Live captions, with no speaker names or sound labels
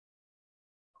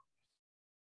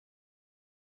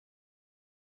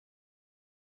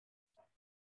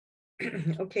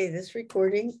Okay, this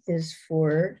recording is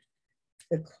for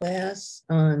the class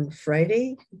on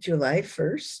Friday, July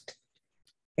 1st,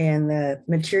 and the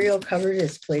material covered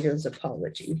is Plato's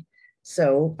Apology.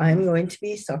 So I'm going to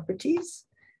be Socrates,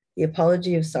 the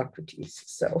Apology of Socrates.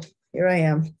 So here I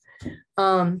am.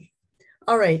 All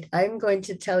right, I'm going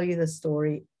to tell you the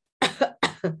story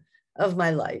of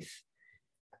my life.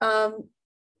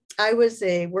 I was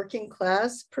a working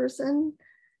class person.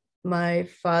 My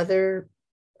father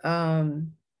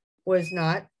was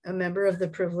not a member of the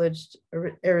privileged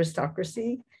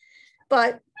aristocracy,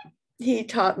 but he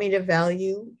taught me to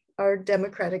value our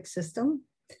democratic system.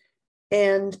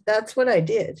 And that's what I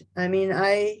did. I mean,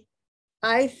 I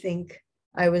think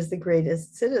I was the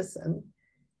greatest citizen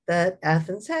that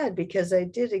Athens had because I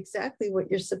did exactly what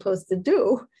you're supposed to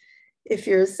do if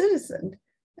you're a citizen,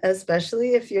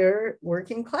 especially if you're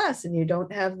working class and you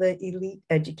don't have the elite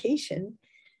education.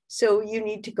 So you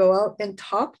need to go out and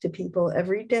talk to people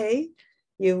every day.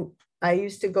 I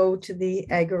used to go to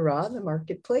the agora, the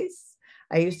marketplace.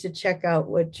 I used to check out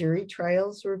what jury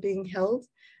trials were being held.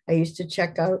 I used to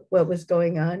check out what was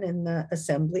going on in the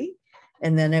assembly.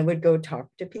 And then I would go talk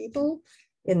to people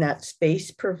in that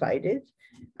space provided.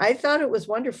 I thought it was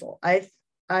wonderful. I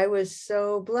was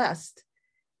so blessed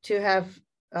to have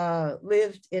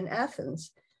lived in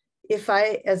Athens. If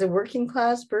I, as a working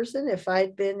class person, if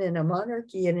I'd been in a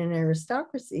monarchy and an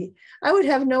aristocracy, I would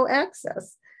have no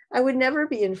access. I would never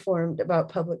be informed about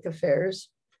public affairs.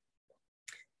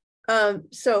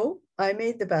 So I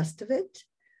made the best of it.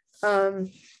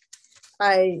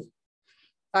 I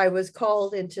was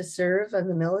called in to serve in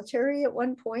the military at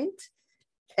one point,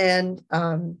 and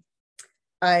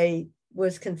I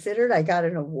was considered, I got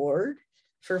an award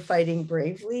for fighting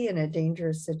bravely in a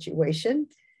dangerous situation.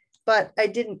 But I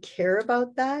didn't care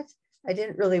about that. I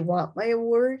didn't really want my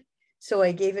award, so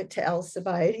I gave it to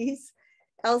Alcibiades.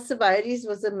 Alcibiades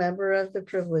was a member of the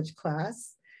privileged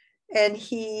class, and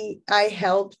I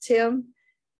helped him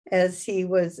as he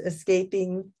was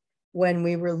escaping when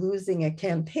we were losing a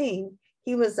campaign.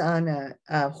 He was on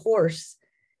a horse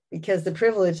because the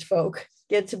privileged folk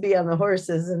get to be on the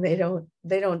horses and they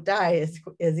don't die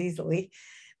as easily.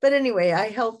 But anyway, I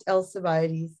helped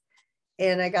Alcibiades.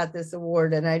 And I got this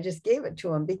award and I just gave it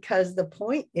to him because the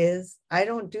point is, I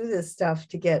don't do this stuff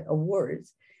to get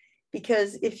awards.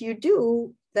 Because if you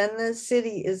do, then the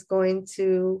city is going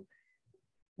to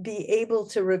be able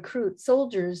to recruit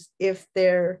soldiers if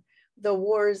the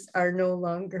wars are no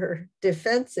longer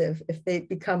defensive. If they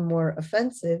become more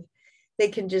offensive, they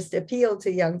can just appeal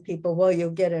to young people. Well, you'll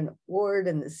get an award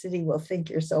and the city will think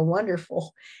you're so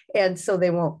wonderful. And so they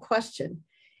won't question.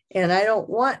 And I don't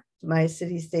want my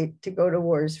city-state to go to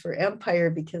wars for empire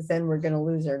because then we're going to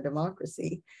lose our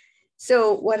democracy.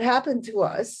 So what happened to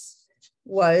us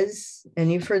was,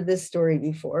 and you've heard this story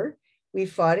before, we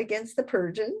fought against the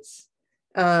Persians,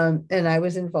 and I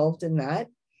was involved in that.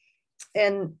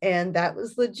 And that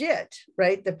was legit,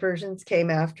 right? The Persians came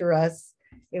after us.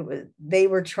 They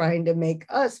were trying to make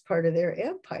us part of their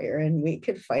empire, and we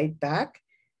could fight back.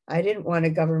 I didn't want a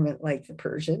government like the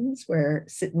Persians, where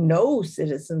no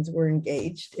citizens were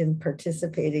engaged in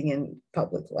participating in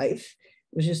public life.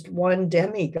 It was just one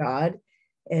demigod,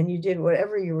 and you did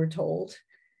whatever you were told.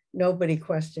 Nobody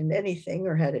questioned anything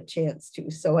or had a chance to.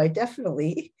 So I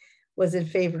definitely was in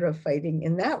favor of fighting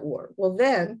in that war. Well,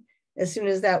 then, as soon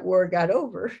as that war got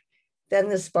over, then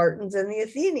the Spartans and the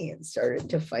Athenians started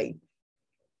to fight.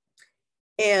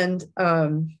 And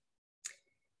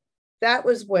that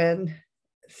was when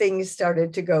things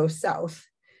started to go south.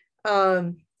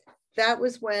 That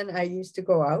was when I used to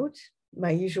go out,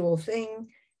 my usual thing,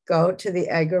 go out to the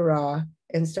agora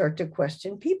and start to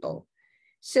question people.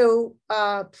 So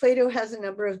Plato has a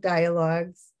number of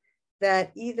dialogues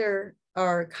that either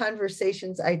are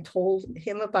conversations I told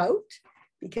him about,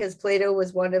 because Plato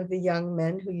was one of the young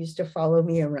men who used to follow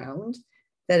me around,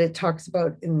 that it talks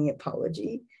about in the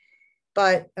Apology.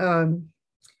 But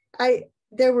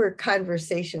there were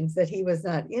conversations that he was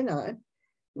not in on,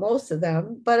 most of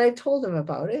them, but I told him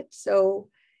about it. So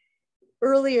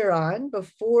earlier on,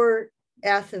 before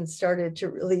Athens started to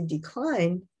really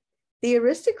decline, the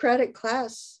aristocratic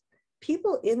class,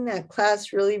 people in that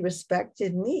class really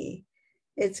respected me.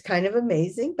 It's kind of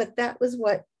amazing, but that was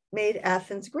what made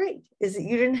Athens great, is that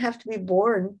you didn't have to be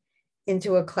born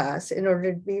into a class in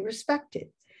order to be respected.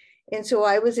 And so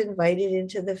I was invited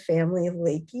into the family of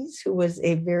Laches, who was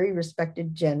a very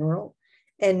respected general,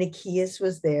 and Nicias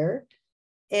was there.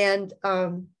 And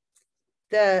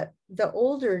the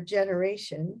older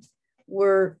generation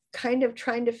were kind of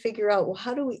trying to figure out, well,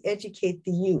 how do we educate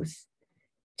the youth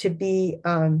to be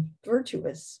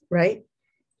virtuous, right?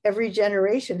 every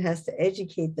generation has to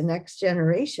educate the next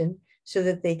generation so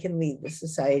that they can lead the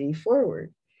society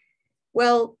forward.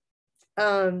 Well,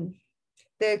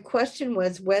 the question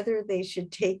was whether they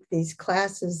should take these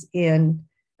classes in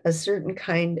a certain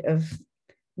kind of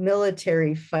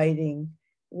military fighting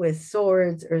with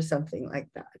swords or something like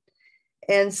that.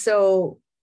 And so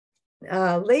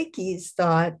Lakey's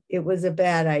thought it was a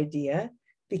bad idea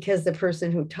because the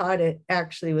person who taught it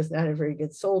actually was not a very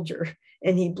good soldier,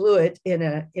 and he blew it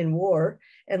in war.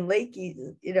 And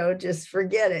Lakey, just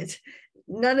forget it.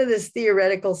 None of this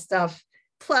theoretical stuff,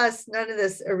 plus none of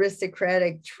this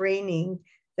aristocratic training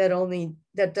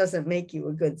that doesn't make you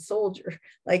a good soldier.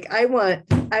 Like I want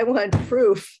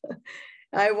proof.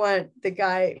 I want the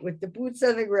guy with the boots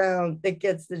on the ground that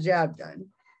gets the job done.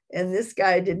 And this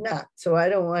guy did not. So I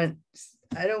don't want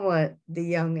the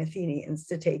young Athenians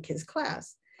to take his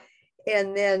class.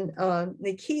 And then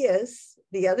Nicias,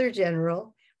 the other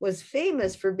general, was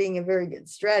famous for being a very good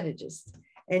strategist.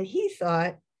 And he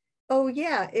thought, oh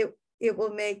yeah, it will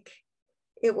make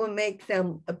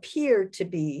them appear to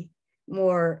be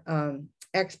more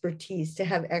expertise,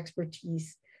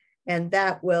 and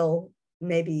that will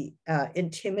maybe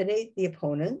intimidate the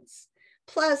opponents.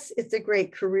 Plus, it's a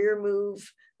great career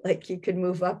move. Like you could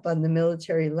move up on the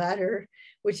military ladder,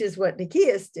 which is what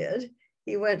Nicias did.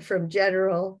 He went from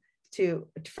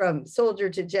soldier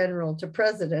to general to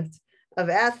president of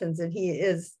Athens, and he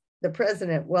is the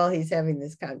president while he's having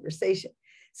this conversation.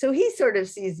 So he sort of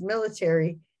sees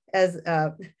military as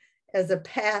a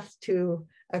path to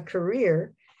a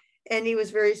career, and he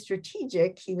was very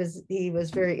strategic. He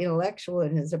was very intellectual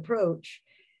in his approach,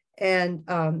 and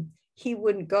he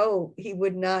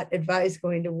would not advise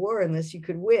going to war unless you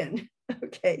could win.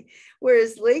 Okay,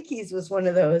 whereas Lakey's was one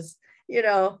of those,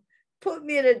 put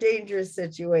me in a dangerous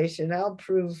situation, I'll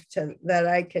prove that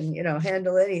I can,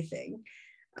 handle anything.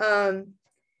 And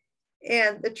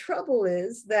the trouble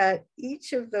is that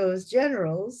each of those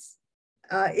generals,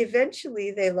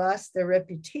 eventually they lost their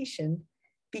reputation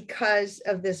because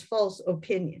of this false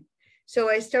opinion. So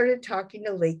I started talking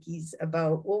to Lakey's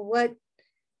about, well,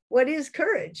 what is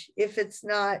courage if it's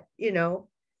not,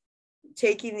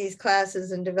 taking these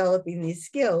classes and developing these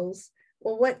skills?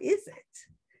 Well, what is it?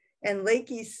 And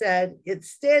Lakey said,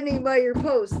 it's standing by your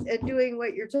post and doing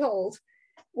what you're told.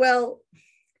 Well,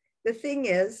 the thing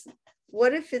is,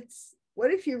 what if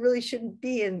you really shouldn't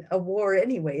be in a war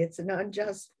anyway? It's an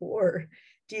unjust war.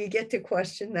 Do you get to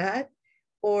question that?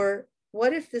 Or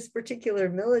what if this particular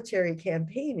military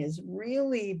campaign is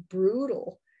really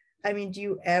brutal? I mean, do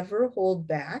you ever hold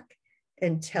back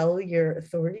and tell your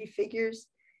authority figures,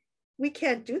 we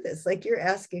can't do this? Like, you're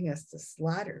asking us to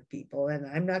slaughter people, and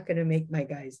I'm not going to make my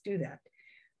guys do that.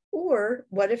 Or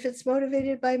what if it's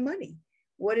motivated by money?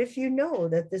 What if you know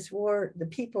that this war, the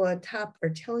people on top are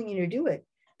telling you to do it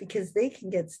because they can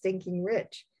get stinking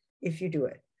rich if you do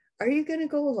it? Are you going to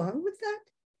go along with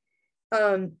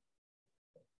that?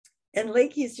 And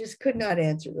Lakey's just could not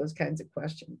answer those kinds of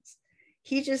questions.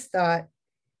 He just thought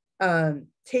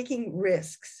taking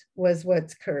risks was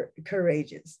what's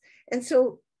courageous. And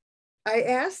so I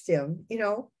asked him,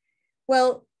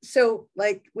 well, so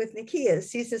like with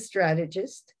Nicias, he's a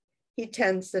strategist. He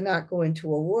tends to not go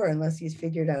into a war unless he's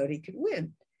figured out he could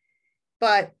win.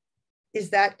 But is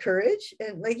that courage?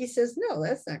 And Lakey says, no,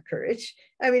 that's not courage.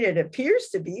 I mean, it appears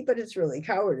to be, but it's really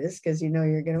cowardice because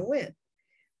you're going to win.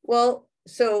 Well,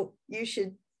 so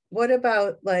what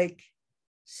about like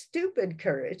stupid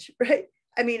courage, right?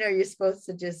 I mean, are you supposed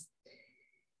to just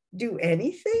do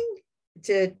anything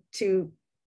to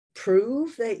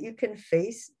prove that you can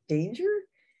face danger?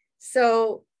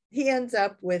 So he ends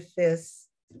up with this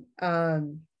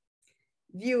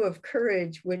view of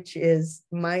courage, which is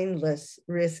mindless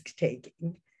risk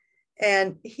taking.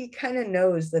 And he kind of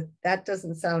knows that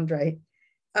doesn't sound right.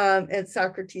 And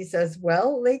Socrates says,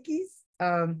 well, Lakey's,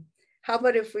 how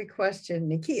about if we question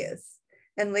Nicias?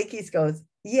 And Lakey's goes,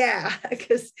 yeah,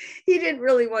 because he didn't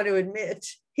really want to admit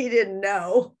he didn't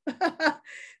know.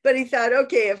 But he thought,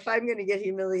 okay, if I'm going to get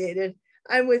humiliated,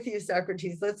 I'm with you,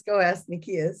 Socrates. Let's go ask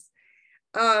Nicias.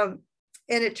 And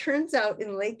it turns out in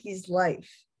Lakey's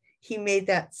life, he made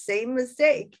that same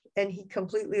mistake and he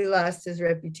completely lost his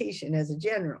reputation as a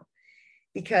general,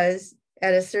 because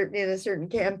in a certain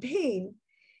campaign,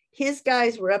 his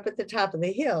guys were up at the top of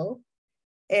the hill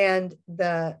and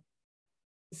the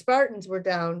Spartans were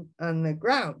down on the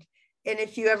ground. And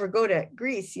if you ever go to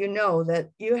Greece, you know that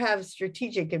you have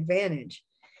strategic advantage,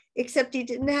 except he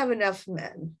didn't have enough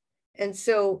men. And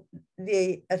so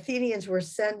the Athenians were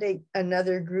sending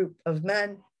another group of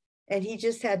men, and he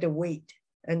just had to wait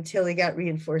until he got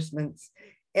reinforcements.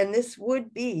 And this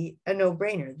would be a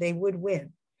no-brainer. They would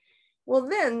win. Well,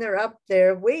 then they're up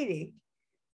there waiting,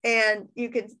 and you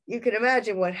can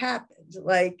imagine what happened.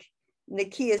 Like,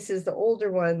 Nikias is the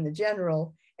older one, the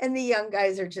general, and the young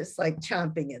guys are just like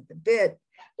chomping at the bit.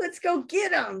 Let's go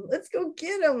get him. Let's go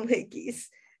get him, Lakis.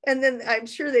 And then I'm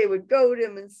sure they would goad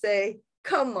him and say,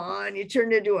 come on, you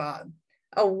turned into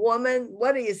a woman.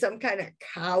 What are you, some kind of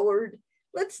coward?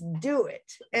 Let's do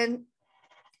it. And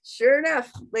sure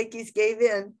enough, Lakis gave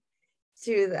in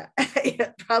to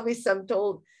that. Probably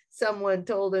someone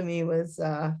told him he was,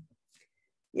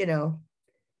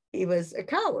 he was a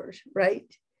coward,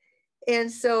 right? And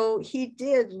so he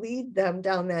did lead them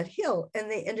down that hill,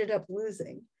 and they ended up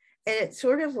losing. And it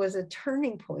sort of was a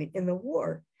turning point in the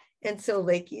war. And so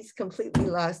Lakis completely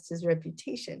lost his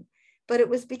reputation. But it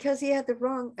was because he had the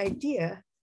wrong idea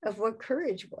of what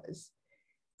courage was.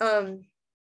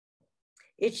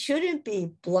 It shouldn't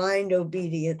be blind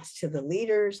obedience to the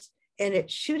leaders, and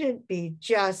it shouldn't be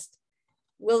just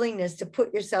willingness to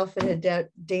put yourself in a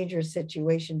dangerous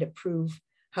situation to prove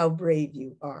how brave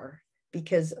you are,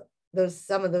 because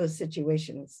some of those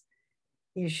situations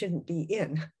you shouldn't be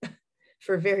in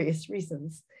for various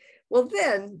reasons. Well,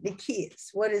 then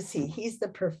Nikias, what is he? He's the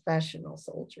professional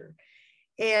soldier.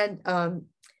 And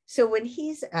so when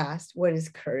he's asked, what is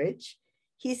courage?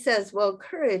 He says, well,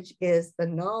 courage is the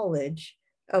knowledge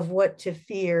of what to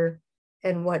fear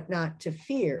and what not to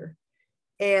fear.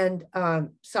 And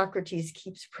Socrates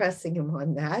keeps pressing him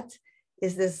on that.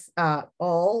 Is this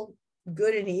all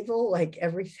good and evil, like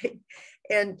everything?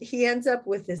 And he ends up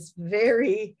with this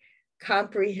very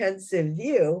comprehensive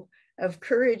view of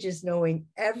courage is knowing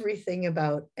everything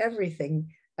about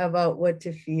what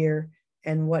to fear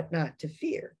and what not to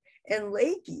fear. And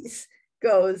Lakis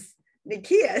goes,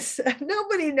 Nikias,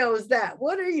 nobody knows that.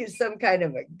 What are you, some kind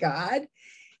of a god?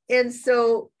 And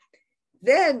so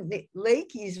then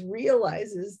Lakis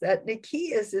realizes that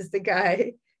Nikias is the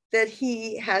guy that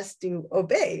he has to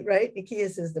obey, right?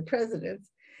 Nikias is the president.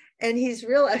 And he's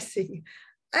realizing,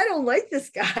 I don't like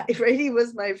this guy, right? He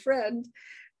was my friend,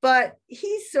 but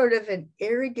he's sort of an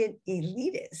arrogant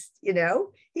elitist,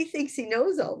 He thinks he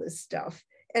knows all this stuff.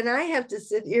 And I have to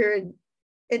sit here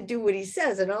and do what he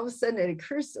says. And all of a sudden it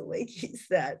occurs to Lakis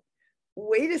that,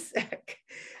 wait a sec.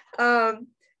 And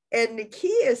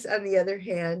Nikias, on the other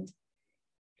hand,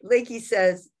 Lakis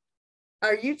says,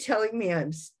 are you telling me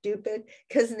I'm stupid?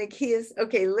 Because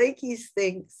Lakis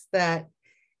thinks that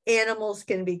animals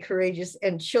can be courageous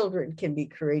and children can be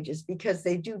courageous because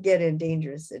they do get in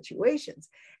dangerous situations.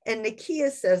 And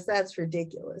Nikias says that's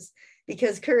ridiculous,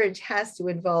 because courage has to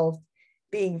involve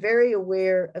being very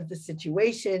aware of the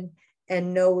situation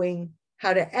and knowing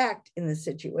how to act in the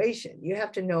situation. You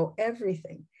have to know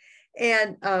everything.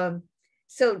 And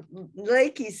so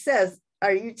Lakis says,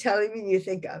 are you telling me you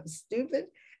think I'm stupid?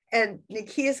 And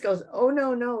Nikias goes, oh,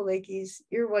 no, Lakis,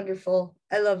 you're wonderful.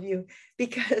 I love you.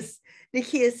 Because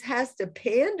Nikias has to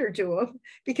pander to him,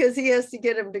 because he has to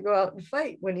get him to go out and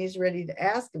fight when he's ready to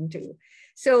ask him to.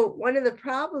 So one of the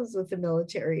problems with the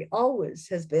military always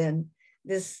has been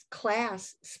this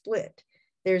class split.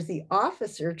 There's the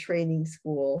officer training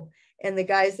school and the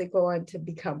guys that go on to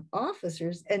become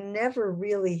officers and never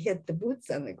really hit the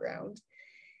boots on the ground.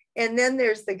 And then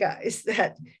there's the guys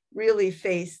that really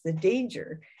face the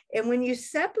danger. And when you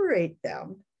separate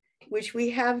them, which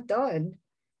we have done,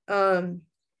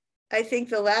 I think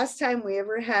the last time we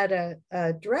ever had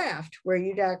a draft where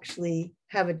you'd actually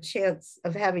have a chance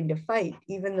of having to fight,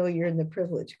 even though you're in the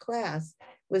privileged class,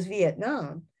 was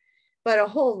Vietnam. But a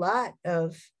whole lot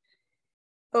of,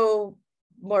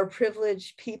 more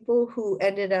privileged people who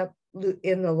ended up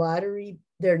in the lottery,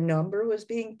 their number was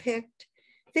being picked.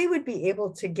 They would be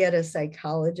able to get a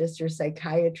psychologist or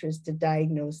psychiatrist to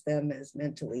diagnose them as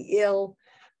mentally ill,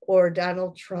 or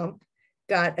Donald Trump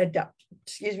got a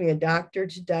doctor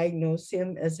to diagnose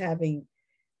him as having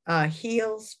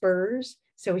heel spurs,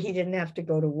 so he didn't have to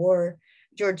go to war.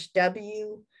 George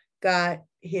W. got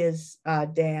his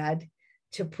dad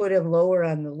to put him lower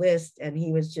on the list, and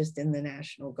he was just in the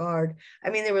National Guard. I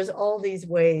mean, there was all these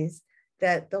ways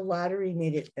that the lottery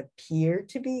made it appear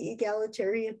to be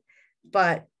egalitarian,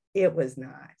 but it was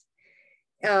not.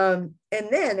 And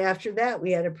then after that,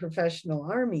 we had a professional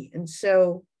army. And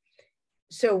so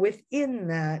within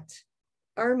that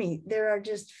army, there are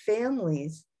just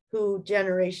families who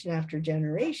generation after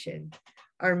generation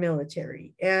are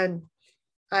military. And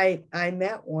I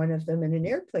met one of them in an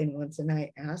airplane once, and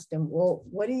I asked him, well,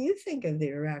 what do you think of the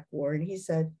Iraq War? And he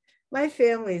said, my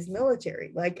family is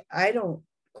military. Like, I don't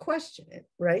question it,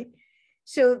 right?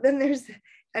 So then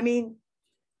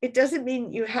it doesn't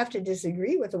mean you have to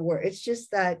disagree with the war. It's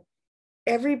just that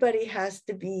everybody has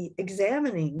to be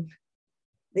examining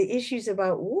the issues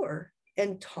about war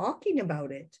and talking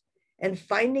about it and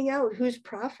finding out who's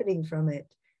profiting from it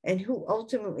and who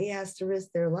ultimately has to risk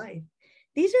their life.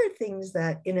 These are things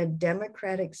that in a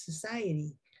democratic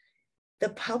society, the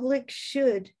public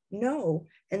should know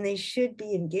and they should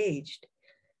be engaged.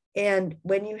 And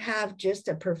when you have just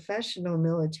a professional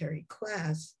military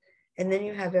class, and then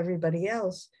you have everybody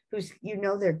else who's,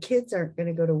 their kids aren't going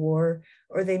to go to war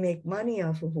or they make money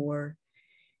off of war,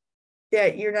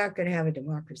 that you're not going to have a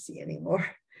democracy anymore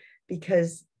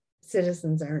because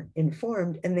citizens aren't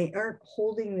informed and they aren't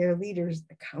holding their leaders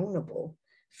accountable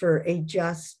for a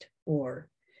just war.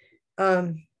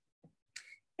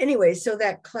 Anyway, so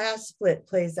that class split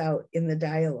plays out in the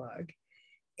dialogue.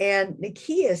 And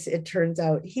Nicaeus, it turns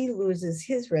out, he loses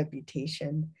his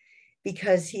reputation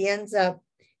because he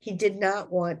did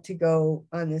not want to go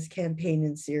on this campaign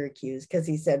in Syracuse because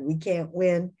he said, we can't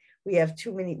win. We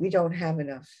don't have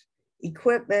enough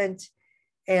equipment,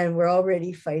 and we're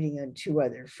already fighting on 2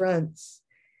 other fronts.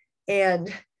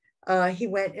 And he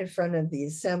went in front of the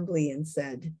assembly and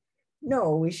said,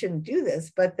 no, we shouldn't do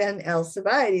this. But then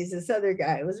Alcibiades, this other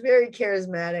guy, was very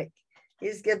charismatic. He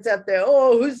just gets up there,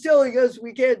 oh, who's telling us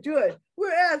we can't do it?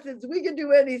 We're Athens, we can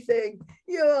do anything.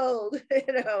 You're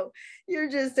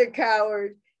just a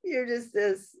coward. You're just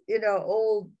this,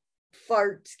 old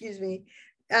fart, excuse me.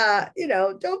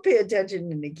 Don't pay attention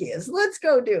to Nicaeus. Let's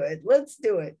go do it. Let's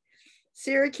do it.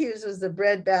 Syracuse was the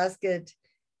breadbasket.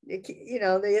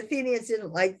 The Athenians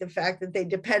didn't like the fact that they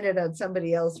depended on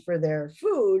somebody else for their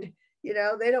food. They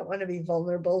don't want to be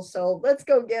vulnerable. So let's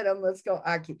go get them. Let's go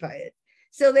occupy it.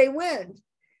 So they went.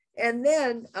 And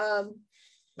then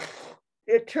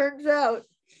it turns out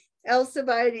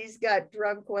Alcibiades got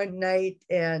drunk one night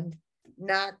and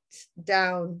knocked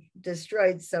down,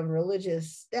 destroyed some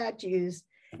religious statues.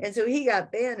 And so he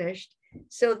got banished.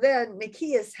 So then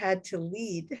Nicaeus had to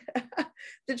lead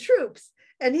the troops.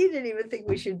 And he didn't even think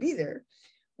we should be there.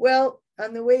 Well,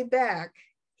 on the way back,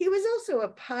 he was also a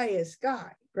pious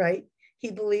guy, right?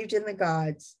 He believed in the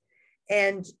gods.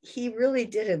 And he really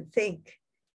didn't think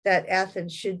that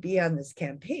Athens should be on this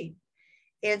campaign.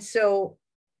 And so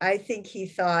I think he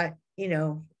thought,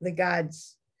 the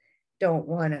gods don't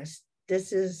want us.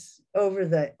 This is over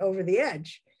the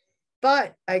edge,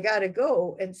 but I got to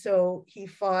go. And so he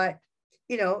fought,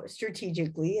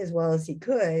 strategically as well as he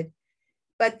could.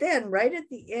 But then right at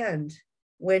the end,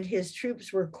 when his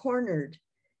troops were cornered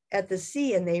at the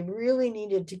sea and they really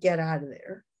needed to get out of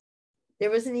there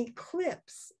was an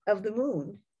eclipse of the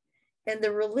moon. And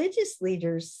the religious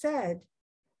leaders said,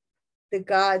 the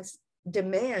gods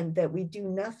demand that we do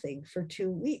nothing for 2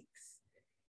 weeks.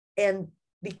 And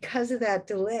because of that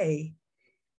delay,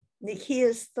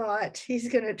 Nicaeus thought he's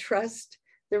going to trust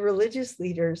the religious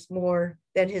leaders more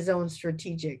than his own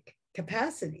strategic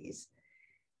capacities.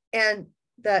 And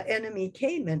the enemy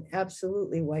came and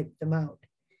absolutely wiped them out.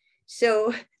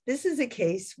 So this is a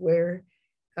case where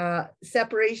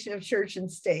separation of church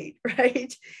and state,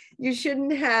 right? You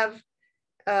shouldn't have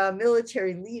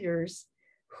military leaders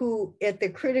who at the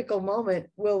critical moment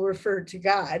will refer to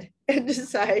God and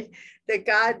decide that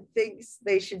God thinks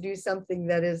they should do something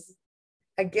that is,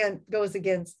 again, goes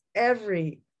against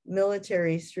every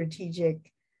military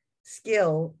strategic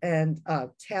skill and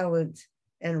talent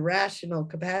and rational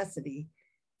capacity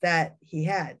that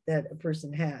a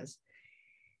person has.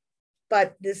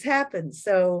 But this happens.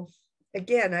 So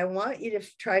again, I want you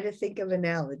to try to think of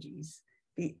analogies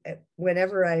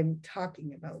whenever I'm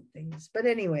talking about things. But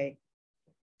anyway,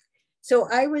 so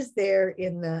I was there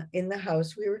in the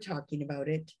house, we were talking about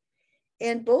it,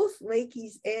 and both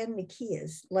Laches and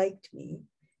Nicaeus liked me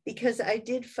because I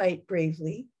did fight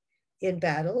bravely in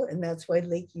battle, and that's why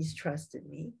Laches trusted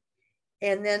me.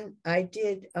 And then I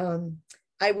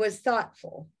was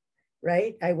thoughtful,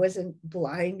 right? I wasn't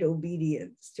blind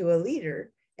obedience to a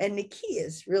leader, and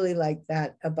Nicaeus really liked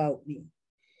that about me.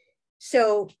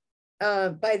 So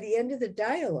by the end of the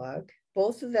dialogue,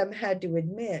 both of them had to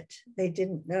admit they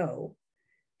didn't know.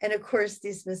 And of course,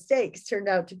 these mistakes turned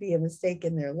out to be a mistake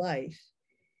in their life.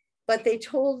 But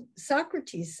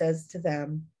Socrates says to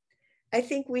them, I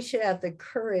think we should have the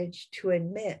courage to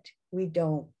admit we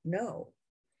don't know.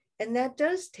 And that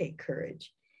does take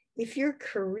courage. If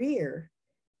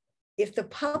the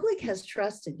public has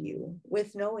trusted you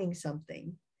with knowing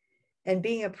something and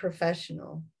being a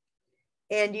professional,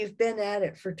 and you've been at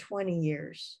it for 20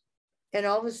 years, and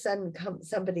all of a sudden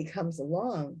somebody comes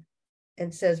along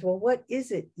and says, well, what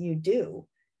is it you do?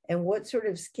 And what sort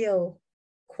of skill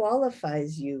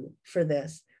qualifies you for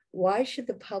this? Why should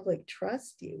the public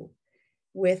trust you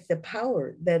with the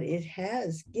power that it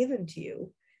has given to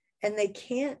you? And they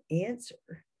can't answer.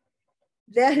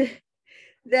 Then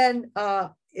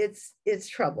it's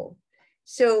trouble.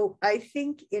 So I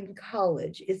think in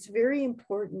college, it's very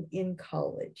important in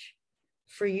college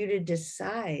for you to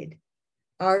decide,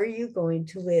 are you going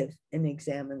to live an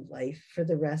examined life for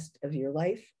the rest of your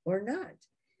life or not?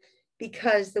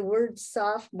 Because the word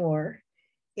sophomore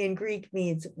in Greek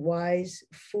means wise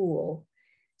fool.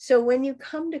 So when you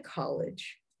come to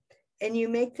college and you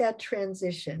make that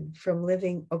transition from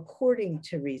living according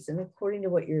to reason, according to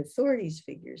what your authorities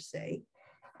figures say,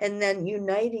 and then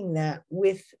uniting that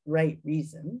with right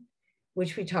reason,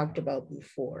 which we talked about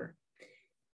before,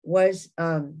 was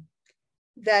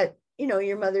that,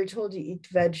 your mother told you eat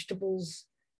vegetables,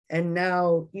 and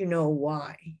now you know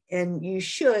why. And you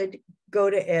should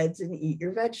go to Ed's and eat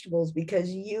your vegetables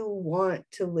because you want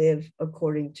to live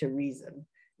according to reason,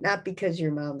 not because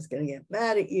your mom's going to get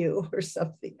mad at you or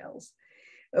something else.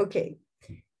 Okay.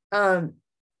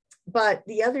 But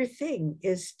the other thing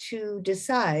is to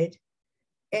decide,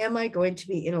 am I going to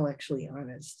be intellectually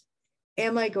honest?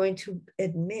 Am I going to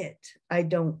admit I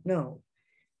don't know?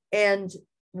 And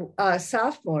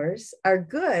sophomores are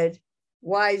good,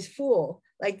 wise fool.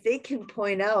 Like they can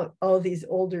point out all these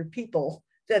older people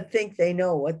that think they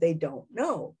know what they don't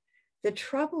know. The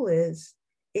trouble is,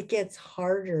 it gets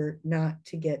harder not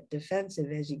to get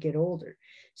defensive as you get older.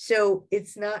 So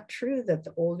it's not true that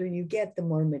the older you get, the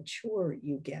more mature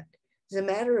you get. As a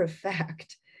matter of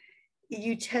fact,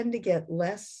 you tend to get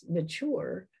less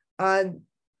mature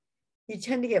you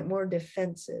tend to get more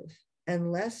defensive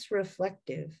and less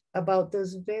reflective about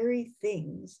those very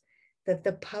things that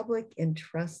the public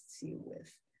entrusts you with.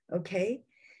 Okay.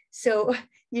 So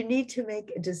you need to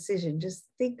make a decision. Just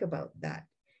think about that.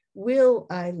 Will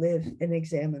I live an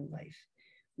examined life?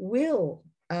 What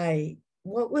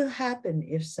will happen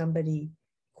if somebody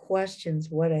questions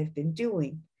what I've been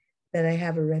doing, that I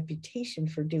have a reputation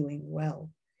for doing well?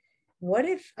 What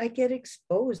if I get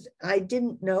exposed? I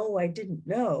didn't know.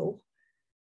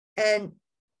 And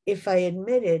if I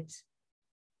admit it,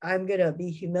 I'm going to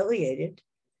be humiliated.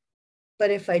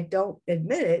 But if I don't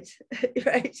admit it,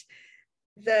 right,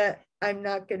 that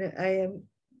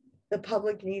the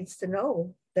public needs to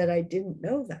know that I didn't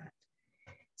know that.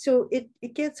 So it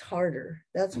gets harder.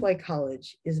 That's why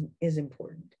college is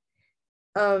important.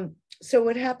 So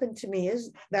what happened to me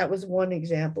is, that was one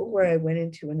example where I went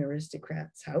into an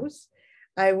aristocrat's house.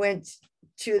 I went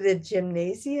to the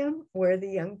gymnasium where the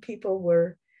young people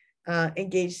were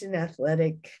engaged in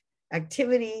athletic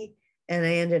activity, and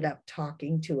I ended up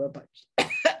talking to a bunch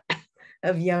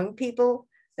of young people.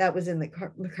 That was in the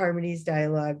Carmody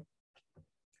dialogue.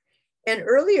 And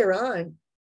earlier on,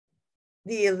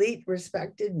 the elite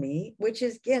respected me, which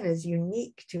is, again, is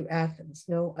unique to Athens,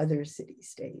 no other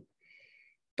city-state.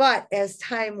 But as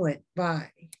time went by,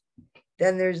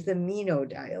 then there's the Meno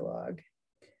dialogue.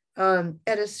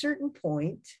 At a certain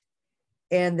point,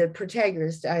 and the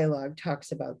Protagoras dialogue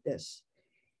talks about this,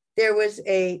 there was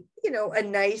a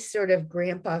nice sort of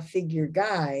grandpa figure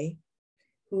guy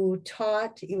who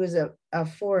taught. He was a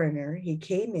foreigner. He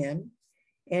came in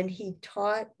and he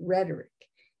taught rhetoric.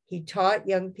 He taught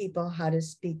young people how to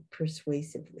speak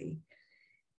persuasively,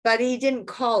 but he didn't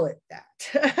call it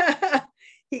that.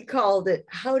 He called it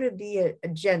how to be a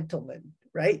gentleman,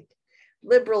 right?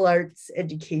 Liberal arts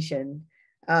education,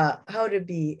 how to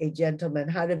be a gentleman,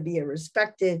 how to be a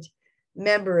respected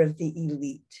member of the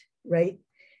elite, right?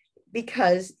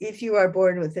 Because if you are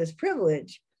born with this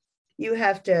privilege, you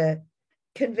have to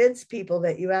convince people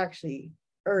that you actually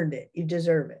earned it, you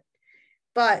deserve it.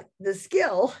 But the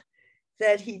skill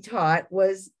that he taught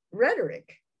was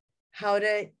rhetoric, how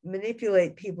to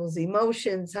manipulate people's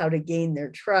emotions, how to gain their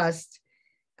trust,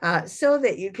 so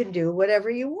that you can do whatever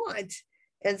you want.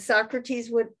 And Socrates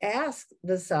would ask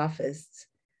the sophists,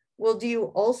 well, do you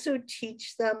also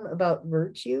teach them about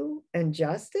virtue and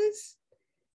justice?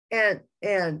 And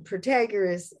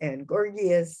Protagoras and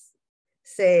Gorgias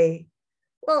say,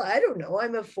 well, I don't know.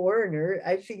 I'm a foreigner.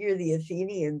 I figure the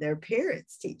Athenian, their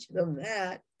parents teach them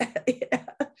that. Yeah.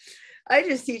 I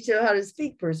just teach them how to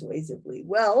speak persuasively.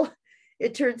 Well,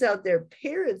 it turns out their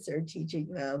parents are teaching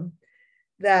them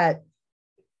that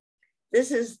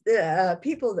this is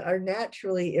people are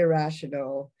naturally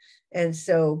irrational. And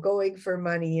so going for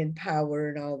money and power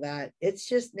and all that, it's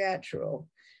just natural.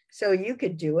 So you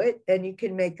could do it and you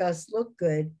can make us look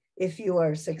good if you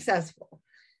are successful.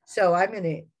 So I'm going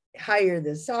to hire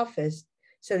the sophist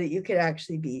so that you could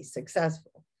actually be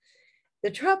successful.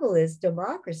 The trouble is,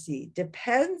 democracy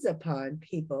depends upon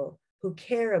people who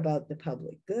care about the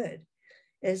public good.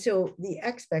 And so the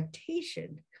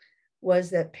expectation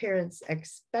was that parents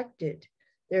expected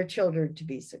their children to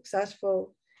be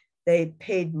successful. They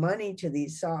paid money to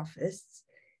these sophists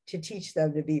to teach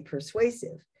them to be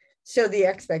persuasive. So the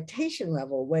expectation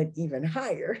level went even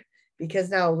higher because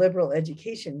now liberal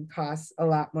education costs a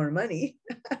lot more money.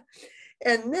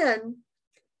 And then,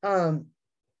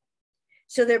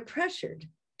 so they're pressured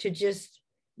to just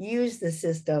use the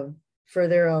system for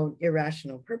their own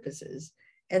irrational purposes.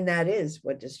 And that is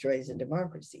what destroys a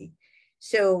democracy.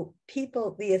 So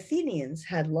people, the Athenians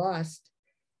had lost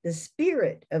the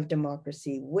spirit of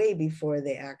democracy way before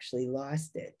they actually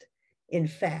lost it, in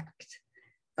fact.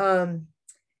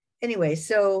 Anyway,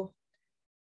 so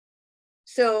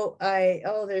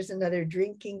there's another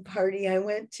drinking party I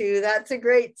went to. That's a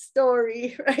great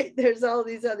story, right? There's all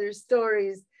these other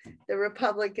stories. The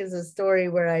Republic is a story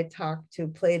where I talked to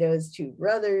Plato's two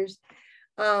brothers.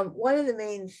 One of the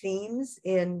main themes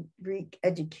in Greek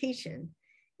education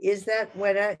is that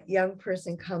when a young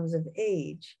person comes of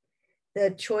age, the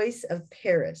choice of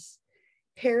Paris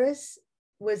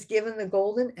was given the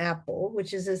golden apple,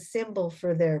 which is a symbol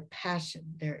for their passion,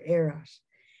 their eros.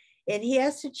 And he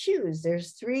has to choose.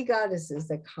 There's 3 goddesses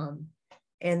that come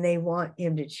and they want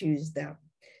him to choose them.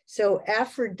 So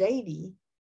Aphrodite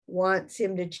wants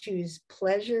him to choose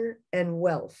pleasure and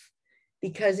wealth,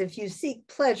 because if you seek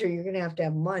pleasure, you're going to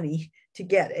have money to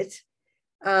get it.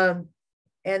 And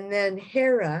then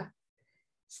Hera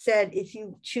said, if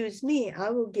you choose me,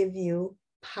 I will give you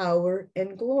power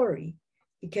and glory,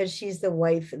 because she's the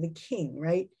wife of the king,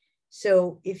 right?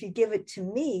 So if you give it to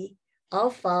me, I'll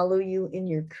follow you in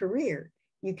your career.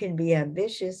 You can be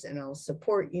ambitious and I'll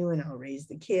support you and I'll raise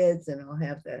the kids and I'll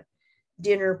have the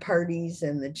dinner parties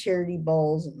and the charity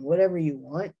balls and whatever you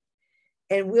want.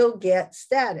 And we'll get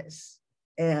status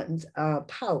and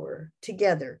power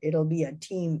together. It'll be a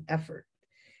team effort.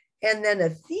 And then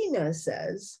Athena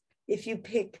says, if you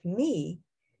pick me,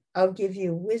 I'll give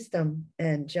you wisdom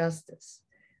and justice.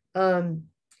 And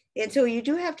so you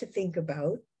do have to think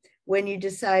about when you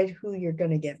decide who you're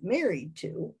going to get married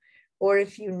to, or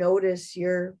if you notice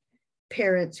your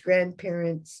parents,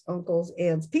 grandparents, uncles,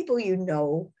 aunts, people you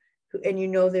know, and you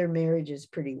know their marriages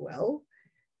pretty well.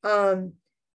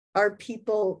 Are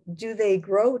people, do they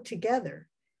grow together?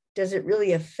 Does it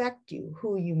really affect you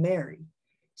who you marry?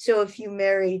 So if you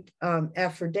married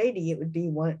Aphrodite, it would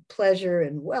be pleasure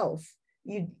and wealth.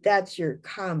 That's your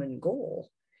common goal.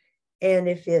 And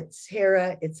if it's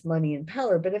Hera, it's money and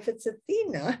power. But if it's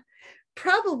Athena,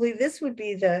 probably this would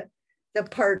be the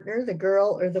partner, the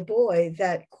girl or the boy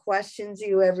that questions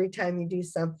you every time you do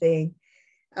something,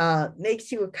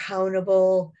 makes you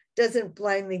accountable, doesn't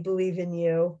blindly believe in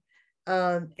you,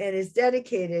 and is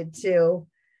dedicated to,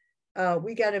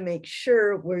 we got to make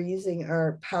sure we're using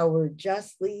our power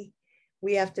justly.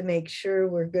 We have to make sure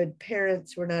we're good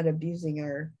parents. We're not abusing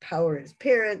our power as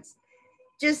parents.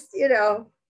 Just,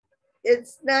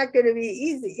 it's not going to be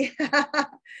easy.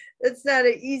 It's not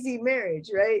an easy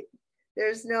marriage, right?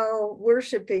 There's no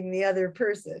worshiping the other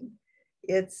person.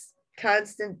 It's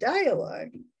constant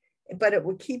dialogue, but it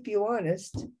will keep you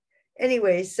honest.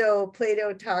 Anyway, so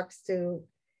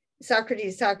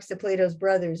Socrates talks to Plato's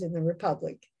brothers in the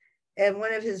Republic. And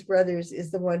one of his brothers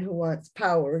is the one who wants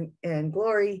power and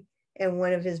glory. And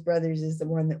one of his brothers is the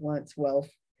one that wants wealth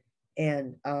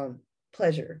and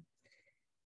pleasure.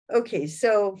 Okay,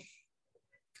 so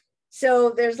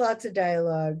there's lots of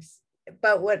dialogues,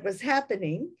 but what was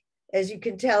happening, as you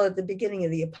can tell at the beginning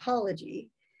of the apology,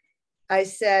 I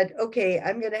said, okay,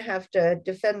 I'm going to have to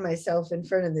defend myself in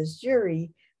front of this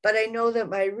jury, but I know that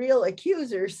my real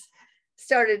accusers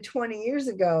started 20 years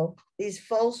ago, these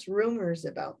false rumors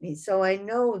about me. So I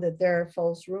know that there are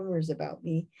false rumors about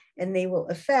me and they will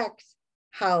affect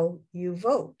how you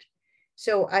vote.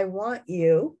 So I want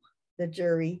you, the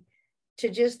jury, to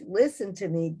just listen to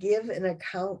me, give an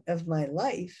account of my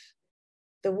life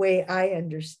the way I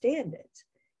understand it.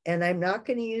 And I'm not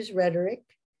going to use rhetoric.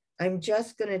 I'm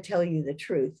just going to tell you the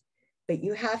truth. But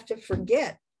you have to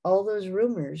forget all those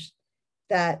rumors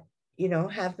that,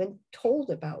 have been told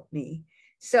about me.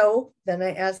 So then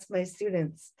I asked my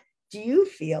students, do you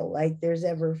feel like there's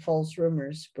ever false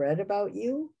rumors spread about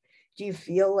you? Do you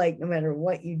feel like no matter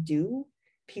what you do,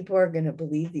 people are going to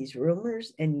believe these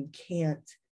rumors and you can't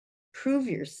prove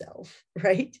yourself,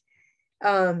 right?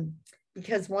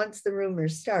 Because once the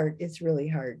rumors start, it's really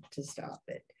hard to stop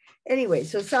it. Anyway,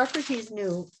 so Socrates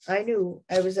knew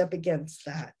I was up against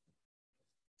that.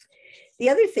 The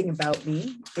other thing about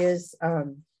me is,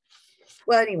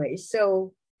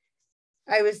 so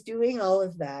I was doing all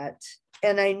of that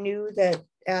and I knew that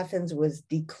Athens was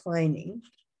declining.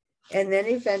 And then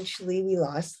eventually we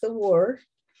lost the war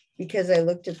because I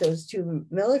looked at those 2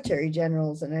 military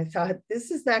generals and I thought,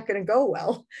 this is not going to go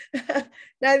well.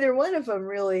 Neither one of them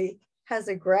really has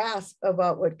a grasp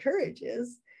about what courage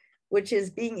is. which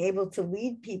is being able to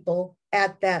lead people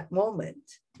at that moment,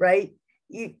 right?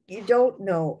 You don't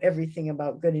know everything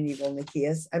about good and evil,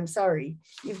 Nikias. I'm sorry.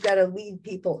 You've got to lead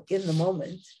people in the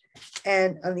moment.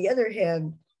 And on the other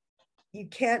hand, you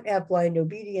can't have blind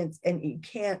obedience, and you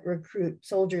can't recruit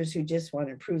soldiers who just want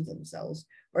to prove themselves,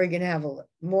 or you're going to have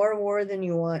more war than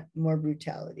you want, more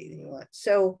brutality than you want.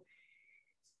 So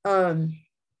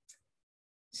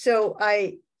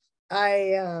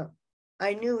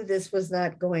I knew this was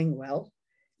not going well,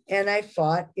 and I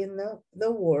fought in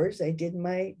the wars. I did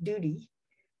my duty,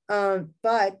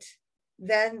 but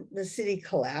then the city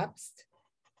collapsed,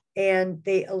 and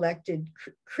they elected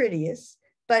Critias.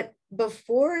 But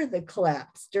before the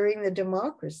collapse, during the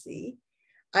democracy,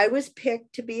 I was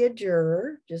picked to be a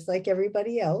juror, just like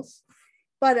everybody else.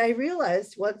 But I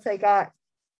realized once I got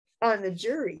on the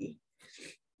jury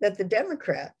that the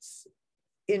Democrats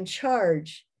in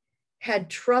charge had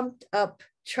trumped up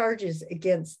charges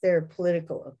against their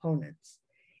political opponents.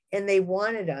 And they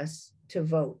wanted us to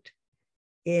vote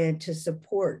and to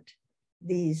support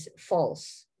these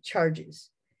false charges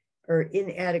or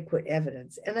inadequate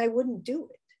evidence. And I wouldn't do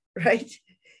it, right?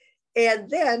 And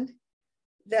then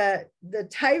the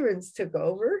tyrants took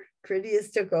over,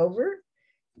 Critias took over,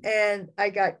 and I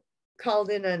got called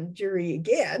in on jury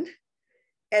again.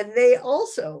 And they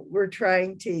also were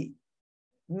trying to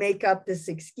make up this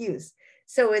excuse.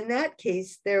 So in that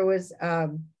case, there was a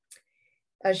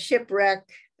shipwreck,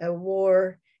 a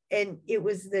war, and it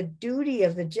was the duty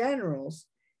of the generals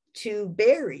to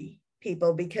bury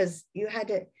people, because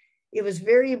it was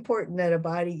very important that a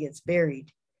body gets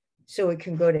buried so it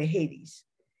can go to Hades.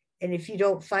 And if you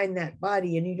don't find that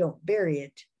body and you don't bury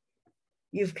it,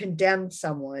 you've condemned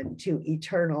someone to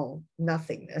eternal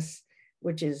nothingness,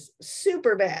 which is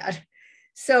super bad.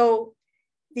 So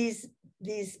these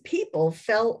people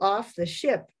fell off the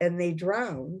ship and they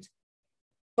drowned,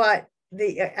 but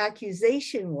the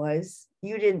accusation was,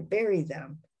 you didn't bury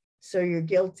them, so you're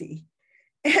guilty.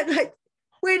 And like,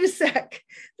 wait a sec,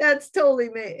 that's totally,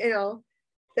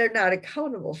 they're not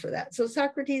accountable for that. So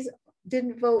Socrates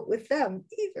didn't vote with them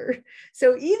either.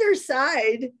 So either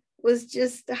side was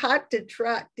just hot to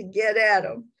trot to get at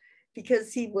him,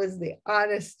 because he was the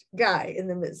honest guy in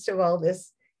the midst of all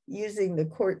this, using the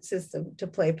court system to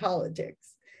play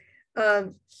politics.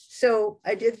 So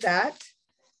I did that.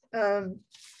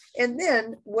 And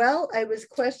then, while I was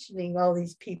questioning all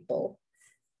these people,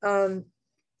 one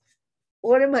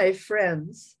of my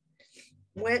friends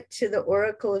went to the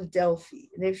Oracle of Delphi.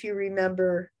 And if you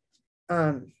remember,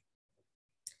 the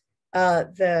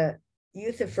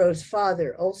Euthyphro's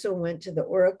father also went to the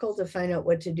Oracle to find out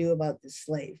what to do about the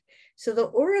slave. So the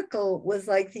Oracle was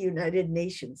like the United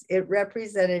Nations. It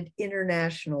represented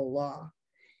international law.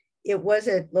 It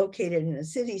wasn't located in a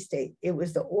city-state. It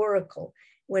was the Oracle.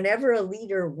 Whenever a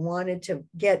leader wanted to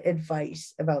get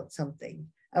advice about something,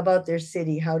 about their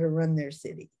city, how to run their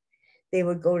city, they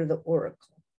would go to the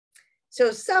Oracle.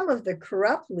 So some of the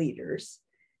corrupt leaders,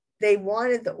 they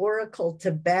wanted the Oracle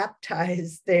to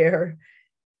baptize their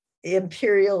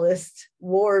imperialist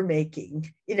war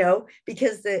making,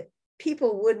 because the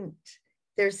people wouldn't,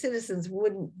 their citizens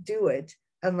wouldn't do it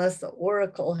unless the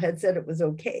Oracle had said it was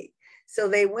okay. So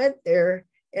they went there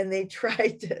and they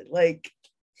tried to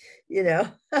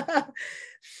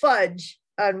fudge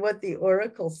on what the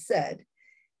Oracle said.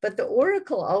 But the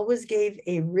Oracle always gave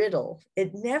a riddle.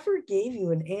 It never gave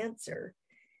you an answer.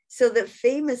 So the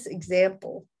famous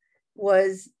example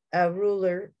was a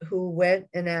ruler who went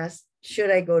and asked,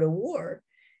 should I go to war?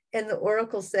 And the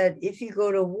Oracle said, if you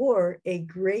go to war, a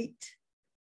great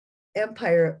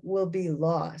empire will be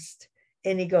lost.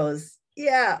 And he goes,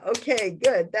 yeah, okay,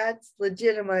 good. That's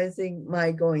legitimizing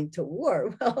my going to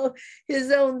war. Well,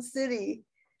 his own city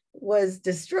was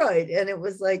destroyed. And it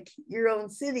was like, your own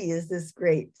city is this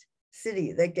great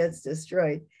city that gets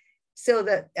destroyed. So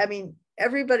that,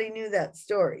 everybody knew that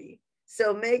story.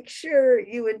 So make sure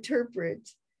you interpret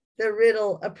the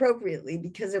riddle appropriately,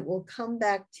 because it will come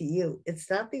back to you. It's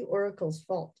not the Oracle's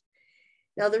fault.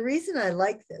 Now, the reason I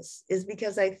like this is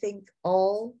because I think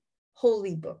all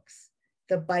holy books,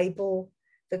 the Bible,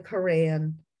 the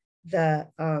Quran, the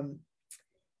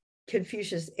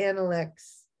Confucius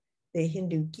Analects, the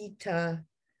Hindu Gita,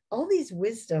 all these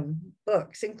wisdom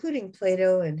books, including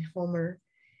Plato and Homer,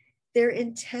 they're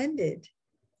intended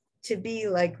to be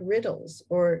like riddles,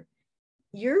 or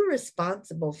you're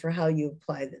responsible for how you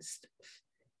apply this stuff.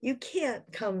 You can't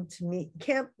come to me,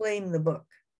 can't blame the book.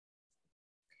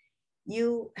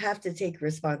 You have to take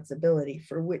responsibility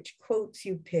for which quotes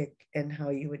you pick and how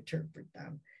you interpret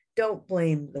them. Don't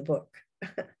blame the book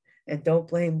and don't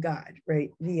blame God,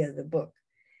 right, via the book.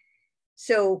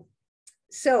 So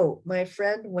So my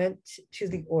friend went to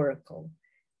the oracle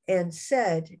and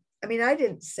said, I mean, I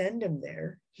didn't send him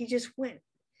there. He just went.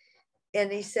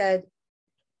 And he said,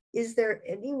 is there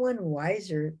anyone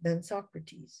wiser than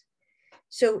Socrates?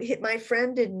 So my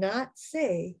friend did not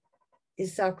say,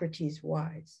 is Socrates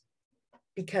wise?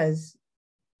 Because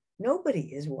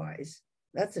nobody is wise.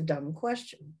 That's a dumb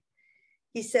question.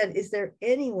 He said, is there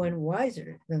anyone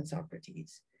wiser than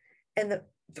Socrates? And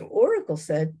the oracle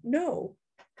said, no.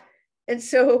 And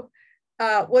so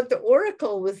what the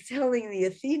oracle was telling the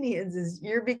Athenians is,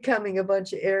 you're becoming a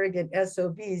bunch of arrogant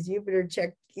SOBs. You better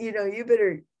check, you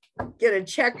better get a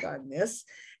check on this.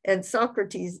 And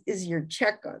Socrates is your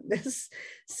check on this.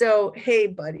 So, hey,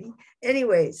 buddy.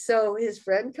 Anyway, so his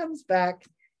friend comes back.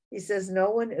 He says,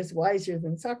 no one is wiser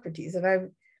than Socrates. And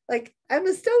I'm like, I'm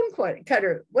a stone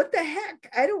cutter. What the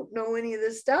heck? I don't know any of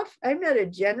this stuff. I'm not a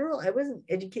general. I wasn't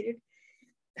educated.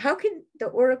 How can the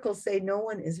oracle say no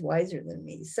one is wiser than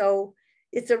me? So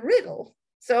it's a riddle.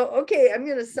 So, okay, I'm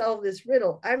going to solve this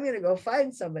riddle. I'm going to go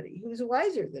find somebody who's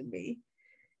wiser than me.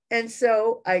 And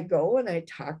so I go and I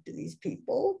talk to these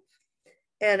people,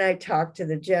 and I talk to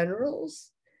the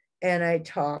generals, and I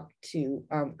talk to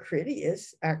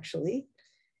Critias, actually.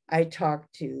 I talk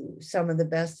to some of the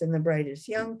best and the brightest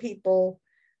young people.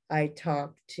 I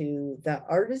talk to the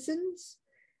artisans.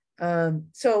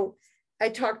 So I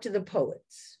talk to the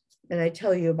poets, and I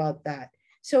tell you about that.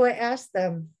 So I asked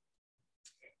them,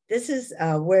 this is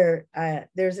where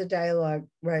there's a dialogue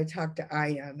where I talk to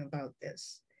Ion about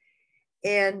this.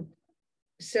 And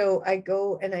so I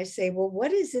go and I say, well,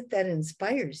 what is it that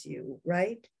inspires you,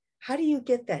 right? How do you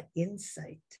get that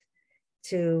insight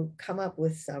to come up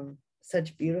with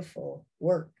such beautiful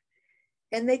work?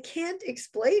 And they can't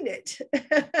explain it.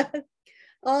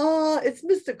 Oh, it's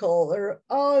mystical, or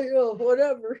oh,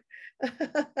 whatever.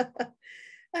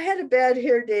 I had a bad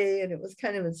hair day and it was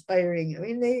kind of inspiring. I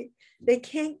mean, they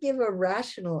can't give a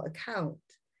rational account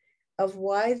of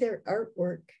why their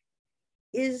artwork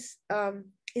is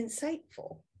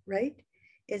insightful, right?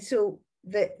 And so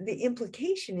the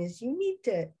implication is you need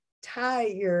to tie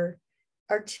your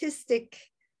artistic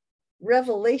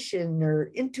revelation or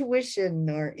intuition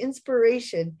or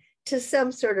inspiration to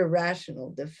some sort of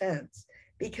rational defense,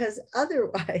 because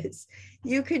otherwise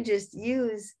you can just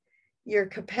use your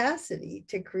capacity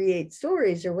to create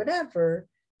stories or whatever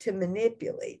to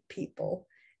manipulate people.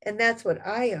 And that's what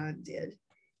Ion did.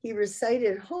 He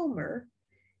recited Homer,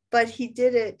 but he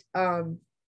did it,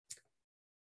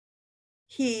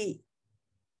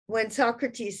 when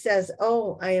Socrates says,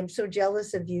 oh, I am so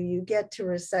jealous of you, you get to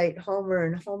recite Homer,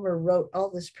 and Homer wrote all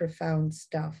this profound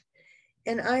stuff.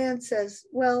 And Ion says,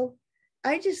 well,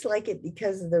 I just like it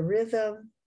because the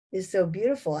rhythm is so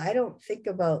beautiful. I don't think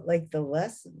about like the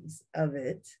lessons of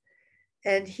it.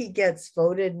 And he gets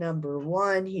voted number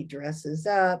one. He dresses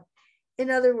up. In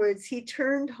other words, he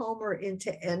turned Homer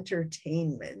into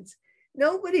entertainment.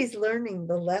 Nobody's learning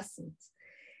the lessons.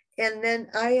 And then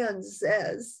Ion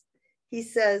says, he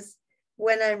says,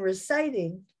 when I'm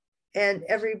reciting and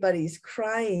everybody's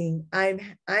crying, I'm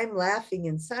laughing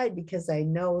inside because I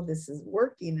know this is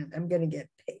working and I'm going to get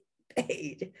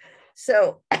paid.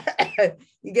 So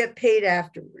you get paid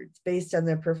afterwards based on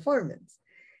their performance.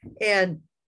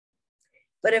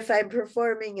 But if I'm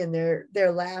performing and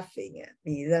they're laughing at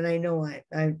me, then I know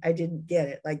I didn't get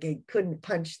it. Like I couldn't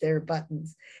punch their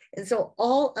buttons. And so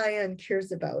all Ion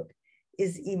cares about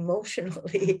is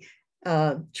emotionally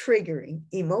triggering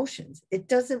emotions. It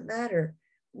doesn't matter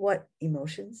what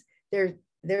emotions.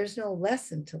 There's no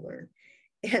lesson to learn.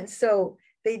 And so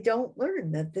they don't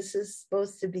learn that this is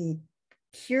supposed to be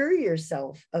cure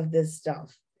yourself of this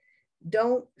stuff.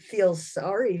 Don't feel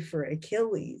sorry for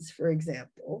Achilles, for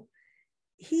example.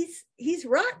 He's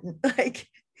rotten. Like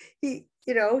he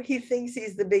thinks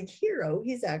he's the big hero.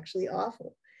 He's actually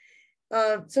awful.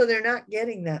 So they're not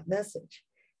getting that message.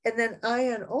 And then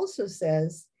Ion also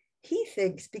says he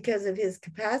thinks because of his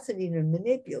capacity to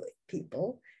manipulate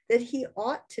people that he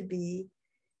ought to be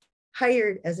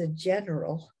hired as a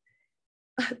general,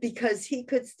 because he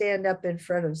could stand up in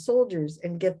front of soldiers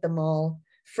and get them all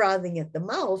frothing at the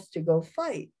mouth to go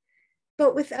fight,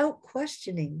 but without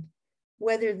questioning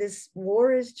whether this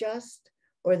war is just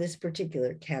or this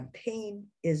particular campaign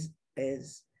is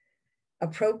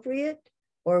appropriate,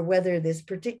 or whether this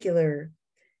particular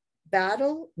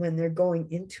battle, when they're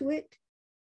going into it,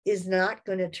 is not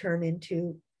going to turn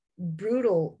into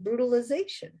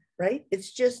brutalization, right?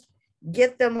 It's just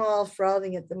get them all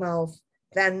frothing at the mouth.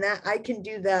 Then that I can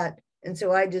do that. And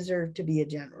so I deserve to be a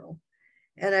general.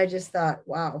 And I just thought,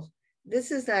 wow,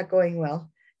 this is not going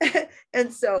well.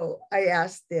 And so I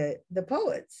asked the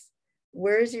poets,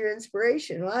 where's your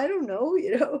inspiration? Well, I don't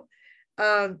know,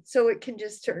 So it can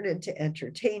just turn into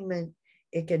entertainment.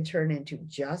 It can turn into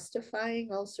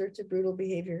justifying all sorts of brutal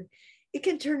behavior. It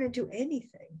can turn into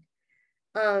anything.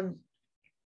 And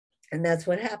that's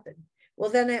what happened. Well,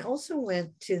 then I also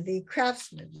went to the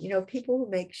craftsmen, people who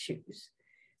make shoes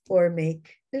or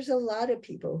there's a lot of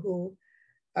people who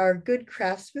are good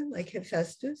craftsmen like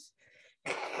Hephaestus.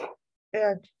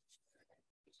 And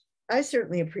I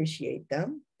certainly appreciate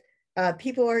them.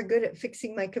 People are good at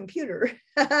fixing my computer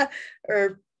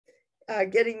or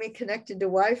getting me connected to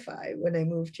Wi-Fi when I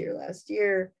moved here last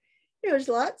year. There's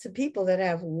lots of people that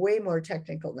have way more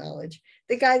technical knowledge.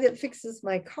 The guy that fixes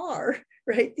my car,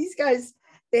 right? These guys,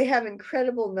 they have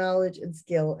incredible knowledge and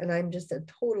skill, and I'm just a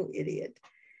total idiot.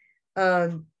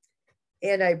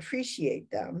 And I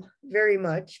appreciate them very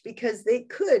much because they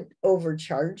could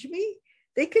overcharge me.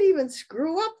 They could even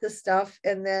screw up the stuff,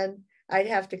 and then I'd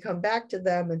have to come back to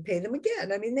them and pay them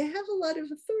again. I mean, they have a lot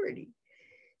of authority.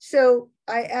 So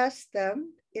I asked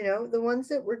them, the ones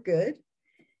that were good,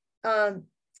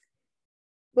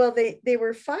 well, they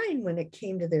were fine when it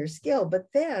came to their skill, but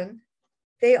then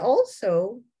they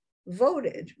also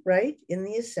voted, right, in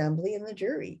the assembly and the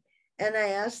jury. And I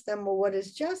asked them, well, what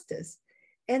is justice?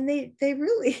 And they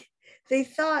really, they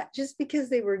thought just because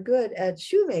they were good at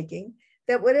shoemaking,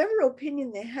 that whatever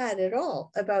opinion they had at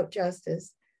all about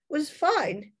justice was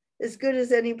fine, as good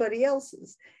as anybody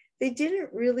else's. They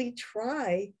didn't really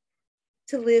try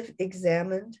to live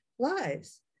examined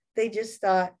lives. They just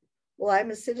thought, well,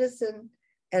 I'm a citizen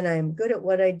and I'm good at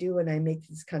what I do and I make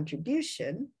this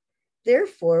contribution.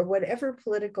 Therefore, whatever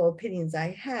political opinions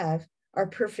I have are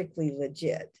perfectly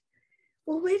legit.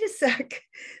 Well, wait a sec.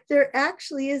 There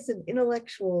actually is an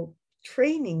intellectual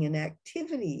training and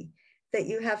activity that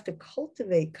you have to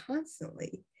cultivate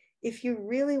constantly if you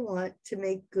really want to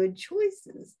make good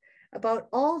choices about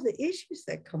all the issues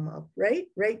that come up, right?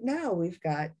 Right now, we've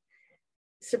got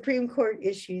Supreme Court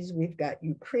issues, we've got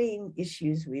Ukraine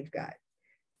issues, we've got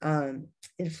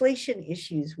inflation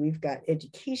issues, we've got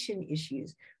education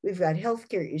issues, we've got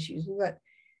healthcare issues, we've got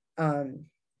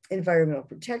environmental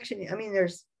protection. I mean,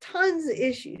 there's tons of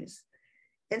issues.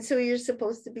 And so you're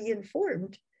supposed to be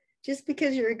informed. Just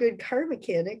because you're a good car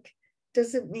mechanic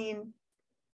doesn't mean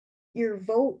your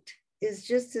vote is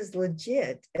just as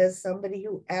legit as somebody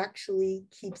who actually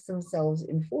keeps themselves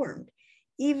informed,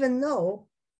 even though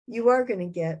you are going to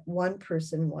get one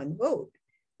person, one vote,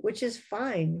 which is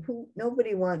fine.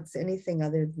 Nobody wants anything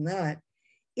other than that.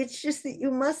 It's just that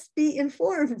you must be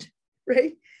informed,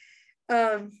 right?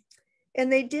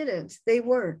 And they didn't, they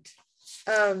weren't.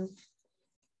 And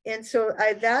so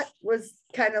that was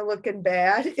kind of looking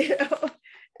bad.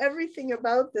 Everything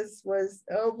about this was,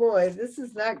 oh boy, this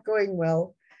is not going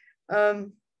well.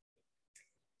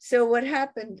 So what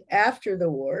happened after the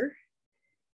war,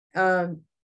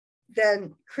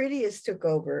 then Critias took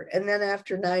over. And then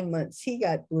after 9 months, he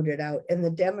got booted out and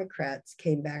the Democrats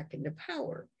came back into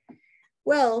power.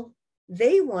 Well,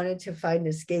 they wanted to find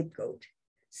a scapegoat.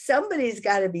 Somebody's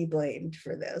got to be blamed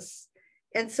for this.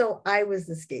 And so I was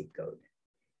the scapegoat.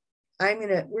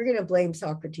 We're gonna blame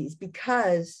Socrates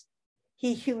because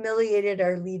he humiliated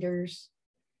our leaders.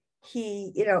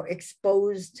 He,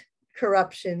 exposed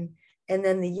corruption. And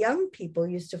then the young people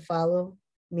used to follow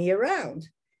me around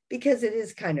because it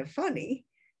is kind of funny.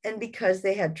 And because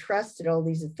they had trusted all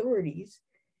these authorities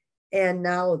and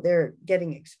now they're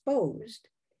getting exposed.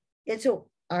 And so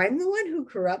I'm the one who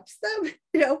corrupts them,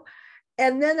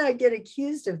 and then I get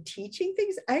accused of teaching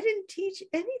things. I didn't teach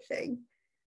anything.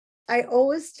 I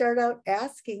always start out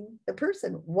asking the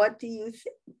person, what do you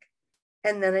think?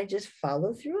 And then I just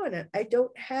follow through on it. I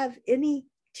don't have any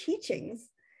teachings.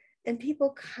 And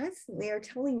people constantly are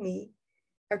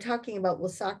talking about, well,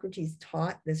 Socrates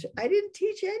taught this. I didn't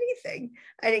teach anything.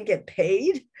 I didn't get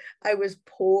paid. I was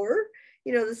poor.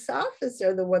 The sophists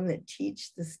are the one that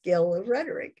teach the skill of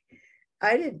rhetoric.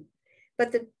 I didn't.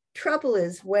 But the trouble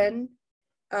is when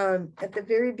at the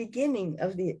very beginning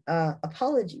of the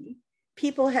apology,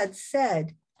 people had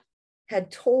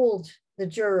told the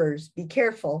jurors, be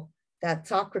careful that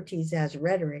Socrates has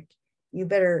rhetoric. You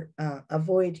better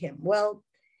avoid him. Well,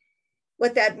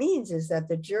 what that means is that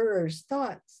the jurors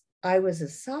thought I was a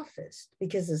sophist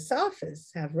because the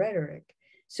sophists have rhetoric.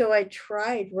 So I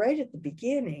tried right at the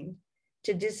beginning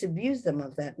to disabuse them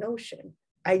of that notion.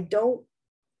 I don't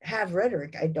have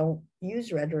rhetoric. I don't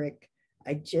use rhetoric.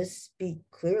 I just speak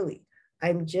clearly.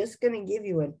 I'm just going to give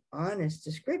you an honest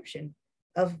description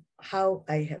of how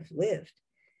I have lived.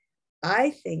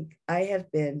 I think I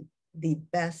have been the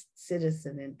best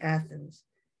citizen in Athens,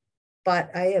 but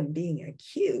I am being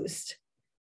accused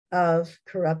of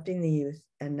corrupting the youth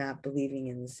and not believing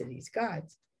in the city's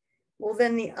gods. Well,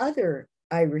 then the other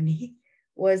irony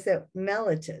was that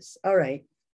Meletus, all right,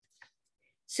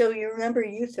 so you remember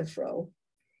Euthyphro,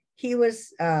 he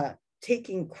was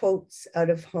taking quotes out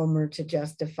of Homer to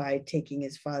justify taking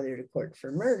his father to court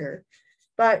for murder,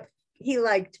 but he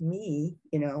liked me,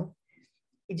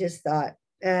 he just thought,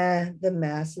 the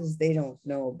masses, they don't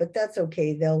know, but that's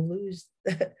okay, they'll lose.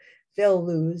 They'll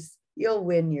lose. You'll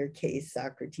win your case,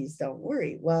 Socrates, don't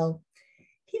worry. Well,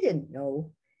 he didn't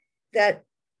know that,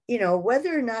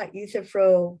 whether or not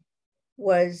Euthyphro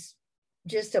was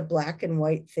just a black and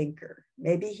white thinker,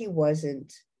 maybe he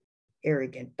wasn't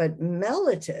arrogant, but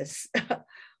Meletus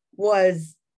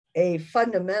was a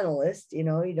fundamentalist, you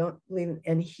don't believe,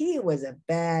 and he was a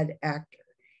bad actor.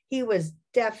 He was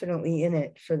definitely in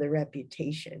it for the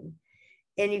reputation.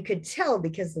 And you could tell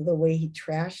because of the way he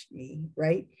trashed me,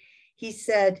 right?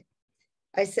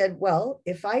 I said, well,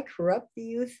 if I corrupt the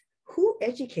youth, who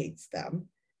educates them?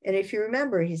 And if you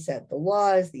remember, he said, the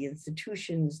laws, the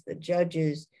institutions, the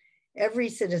judges, every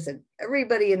citizen,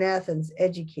 everybody in Athens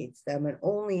educates them, and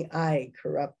only I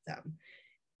corrupt them.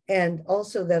 And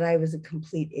also that I was a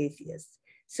complete atheist.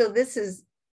 So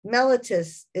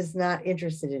Meletus is not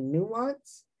interested in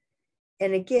nuance.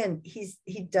 And again,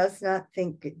 he does not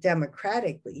think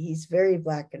democratically. He's very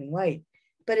black and white,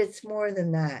 but it's more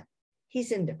than that.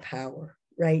 He's into power,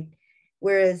 right?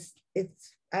 Whereas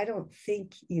I don't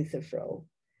think Euthyphro,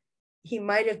 he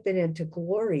might have been into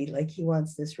glory, like he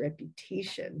wants this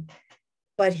reputation,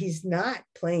 but he's not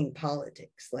playing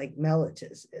politics like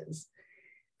Meletus is.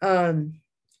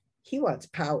 He wants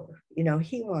power,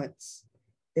 he wants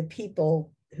the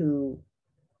people who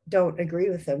don't agree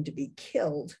with them to be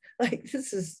killed.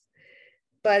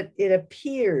 But it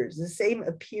appears, the same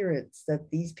appearance, that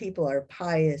these people are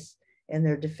pious and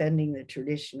they're defending the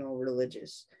traditional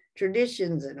religious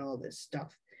traditions and all this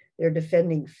stuff. They're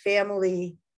defending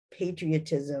family,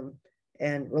 patriotism,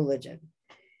 and religion.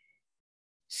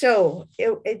 So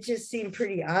it just seemed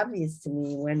pretty obvious to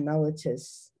me when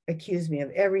Meletus accused me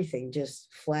of everything, just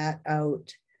flat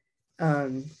out.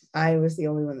 I was the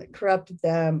only one that corrupted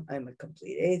them. I'm a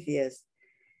complete atheist.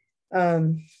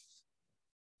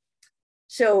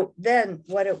 So then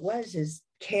what it was is,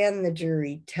 can the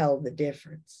jury tell the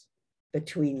difference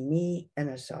between me and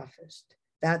a sophist?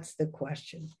 That's the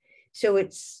question. So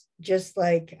it's just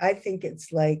like, I think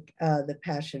it's like the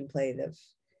Passion Play,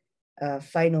 the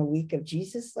final week of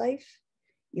Jesus' life.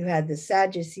 You had the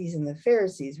Sadducees and the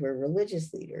Pharisees were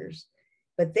religious leaders,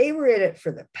 but they were in it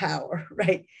for the power,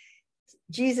 right?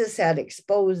 Jesus had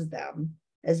exposed them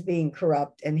as being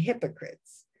corrupt and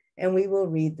hypocrites. And we will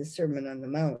read the Sermon on the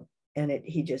Mount, and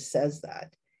he just says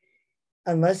that.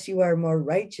 Unless you are more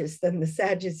righteous than the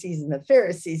Sadducees and the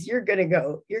Pharisees, you're going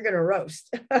to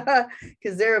roast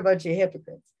because they're a bunch of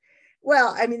hypocrites.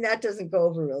 Well, I mean, that doesn't go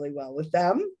over really well with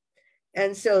them.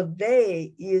 And so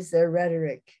they use their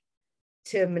rhetoric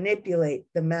to manipulate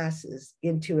the masses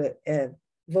into a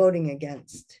voting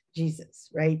against Jesus,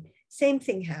 right? Same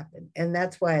thing happened. And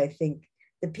that's why I think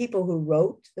the people who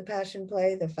wrote the Passion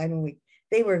Play, the final week,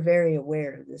 they were very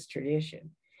aware of this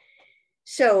tradition.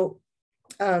 So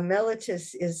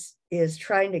Meletus is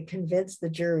trying to convince the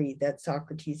jury that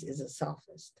Socrates is a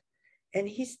sophist. And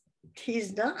he's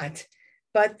not,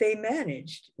 but they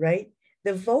managed, right?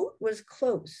 The vote was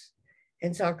close.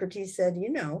 And Socrates said,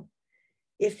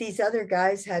 if these other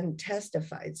guys hadn't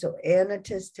testified, so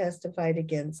Anytus testified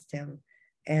against him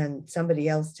and somebody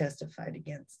else testified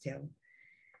against him.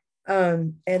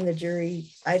 And the jury,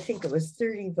 I think it was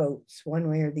 30 votes one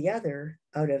way or the other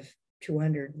out of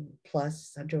 200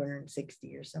 plus,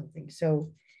 260 or something.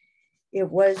 So it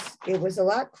was a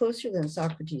lot closer than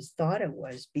Socrates thought it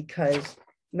was, because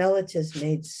Meletus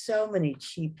made so many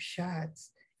cheap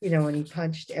shots, and he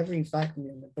punched every button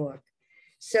in the book.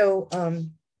 So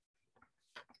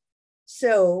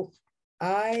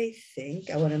I think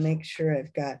I want to make sure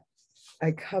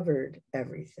I covered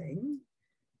everything,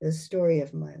 the story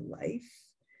of my life.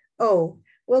 Oh,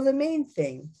 well, the main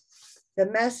thing, the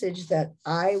message that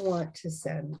I want to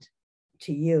send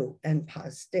to you and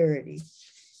posterity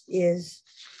is,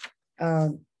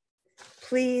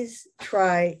 please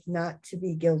try not to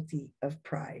be guilty of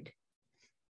pride.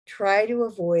 Try to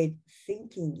avoid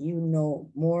thinking you know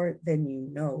more than you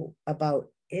know about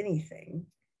anything.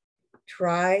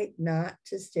 Try not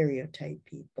to stereotype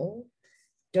people.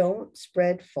 Don't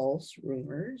spread false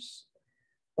rumors,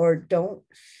 or don't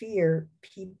fear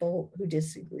people who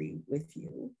disagree with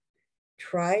you.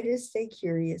 Try to stay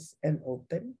curious and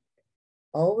open,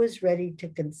 always ready to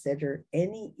consider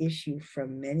any issue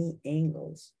from many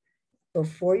angles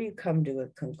before you come to a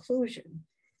conclusion.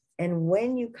 And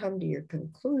when you come to your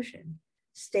conclusion,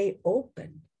 stay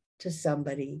open to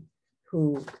somebody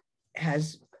who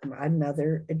has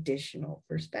another additional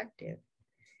perspective.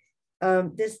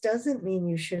 This doesn't mean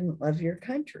you shouldn't love your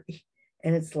country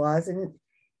and its laws and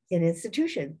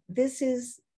institution. This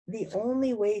is the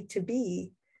only way to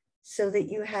be, so that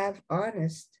you have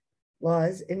honest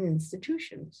laws and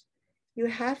institutions. You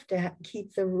have to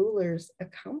keep the rulers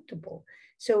accountable.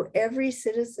 So every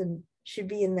citizen should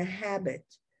be in the habit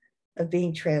of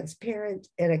being transparent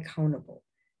and accountable,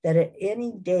 that at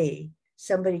any day,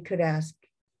 somebody could ask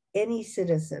any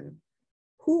citizen,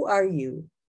 who are you?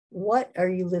 What are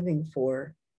you living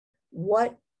for?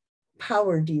 What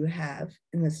power do you have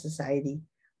in the society?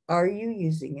 Are you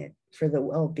using it for the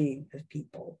well-being of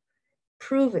people?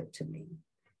 Prove it to me.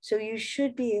 So you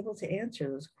should be able to answer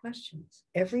those questions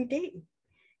every day.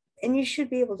 And you should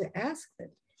be able to ask them.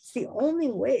 It's the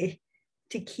only way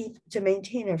to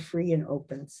maintain a free and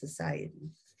open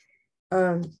society.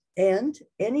 And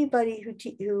anybody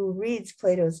who reads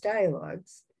Plato's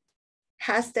dialogues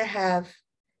has to have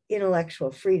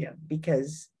intellectual freedom,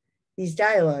 because these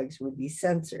dialogues would be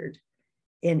censored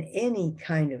in any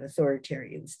kind of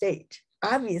authoritarian state,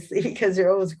 obviously, because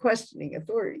they're always questioning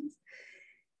authorities.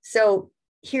 So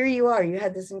here you are, you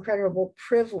had this incredible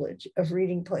privilege of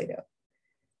reading Plato.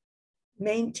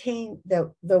 Maintain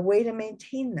the way to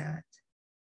maintain that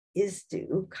is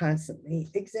to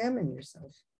constantly examine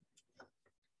yourself.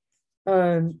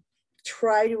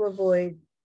 Try to avoid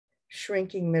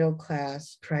shrinking middle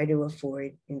class, try to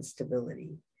avoid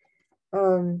instability.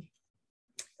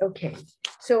 Okay,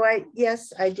 so I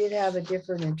did have a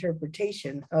different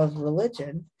interpretation of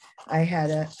religion. I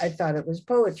thought it was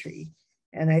poetry,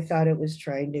 and I thought it was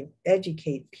trying to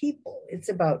educate people. It's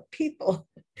about people.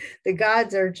 The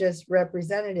gods are just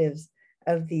representatives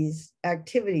of these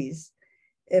activities,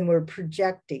 and we're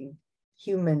projecting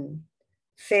human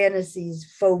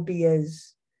fantasies,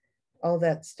 phobias, all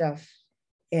that stuff.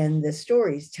 And the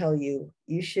stories tell you,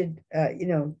 you should,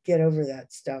 get over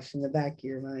that stuff in the back of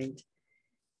your mind,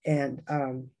 and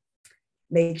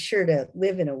make sure to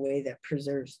live in a way that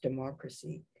preserves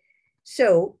democracy.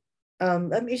 So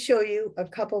let me show you a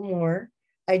couple more.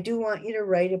 I do want you to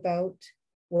write about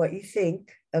what you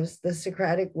think of the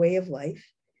Socratic way of life.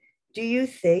 Do you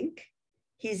think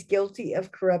he's guilty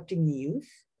of corrupting the youth?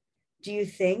 Do you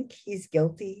think he's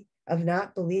guilty of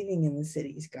not believing in the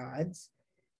city's gods?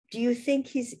 Do you think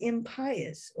he's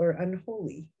impious or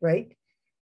unholy, right?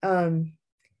 Can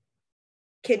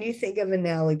you think of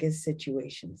analogous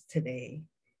situations today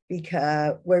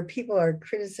where people are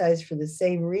criticized for the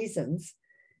same reasons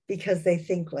because they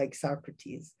think like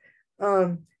Socrates?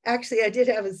 Actually, I did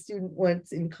have a student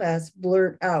once in class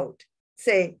blurt out,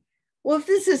 say, well, if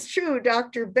this is true,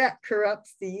 Dr. Beck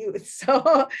corrupts the youth.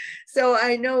 So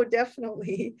I know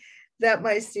definitely that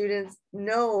my students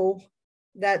know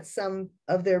that some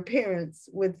of their parents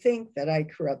would think that I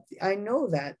corrupt. I know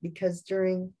that because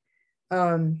during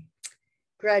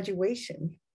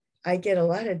graduation, I get a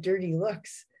lot of dirty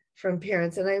looks from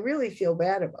parents, and I really feel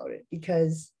bad about it,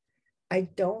 because I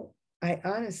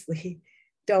honestly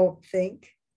don't think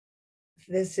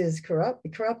this is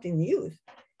corrupting the youth.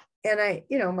 And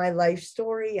my life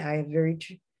story, I have very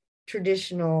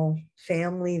traditional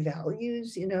family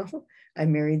values. I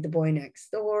married the boy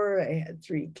next door. I had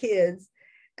 3 kids.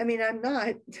 I mean, I'm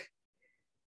not.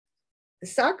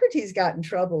 Socrates got in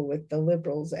trouble with the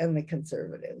liberals and the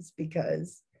conservatives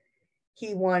because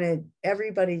he wanted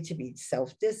everybody to be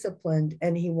self-disciplined,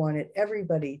 and he wanted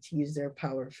everybody to use their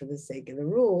power for the sake of the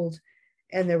ruled.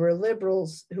 And there were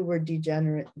liberals who were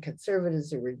degenerate and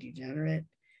conservatives who were degenerate.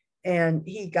 And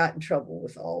he got in trouble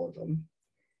with all of them.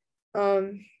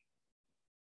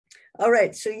 All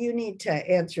right, so you need to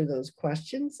answer those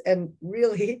questions. And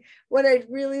really, what I'd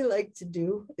really like to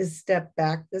do is step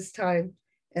back this time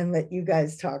and let you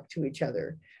guys talk to each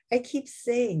other. I keep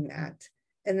saying that,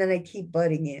 and then I keep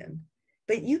butting in.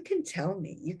 But you can tell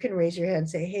me, you can raise your hand and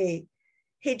say,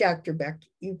 hey, Dr. Beck,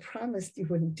 you promised you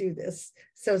wouldn't do this.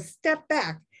 So step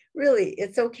back. Really,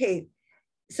 it's okay.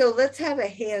 So let's have a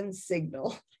hand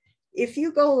signal. If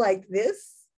you go like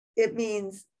this, it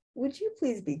means, would you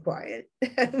please be quiet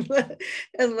and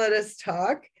let us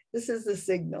talk? This is the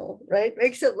signal, right?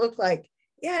 Makes it look like,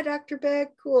 yeah, Dr.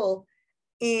 Beck, cool.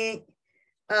 And,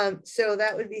 so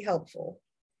that would be helpful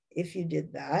if you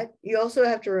did that. You also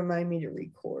have to remind me to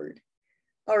record.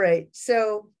 All right,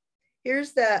 so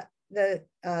here's the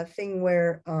thing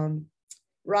where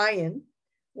Ryan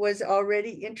was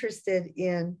already interested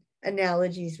in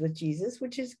analogies with Jesus,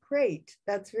 which is great.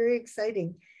 That's very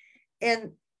exciting.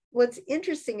 And what's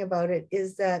interesting about it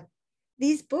is that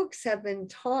these books have been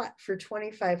taught for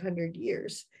 2,500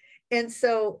 years. And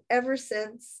so ever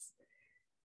since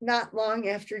not long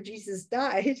after Jesus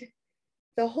died,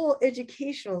 the whole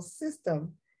educational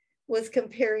system was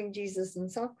comparing Jesus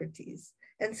and Socrates.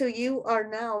 And so you are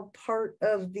now part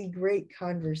of the great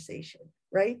conversation,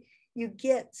 right? You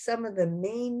get some of the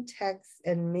main texts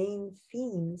and main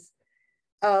themes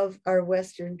of our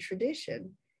Western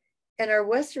tradition. And our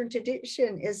Western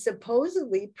tradition is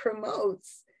supposedly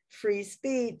promotes free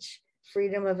speech,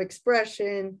 freedom of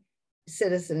expression,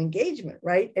 citizen engagement,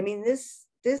 right? I mean, this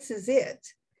is it.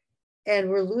 And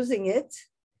we're losing it.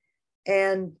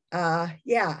 And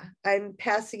yeah, I'm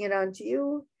passing it on to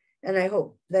you. And I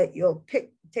hope that you'll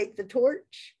take the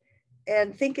torch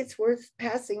and think it's worth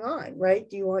passing on, right?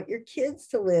 Do you want your kids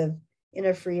to live in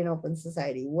a free and open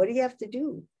society? What do you have to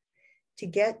do to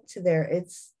get to there?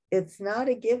 It's not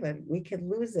a given. We could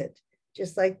lose it,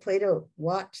 just like Plato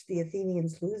watched the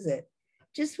Athenians lose it,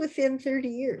 just within 30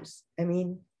 years. I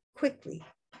mean, quickly.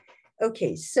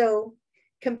 Okay, so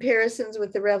comparisons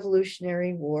with the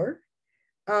Revolutionary War,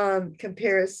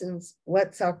 comparisons,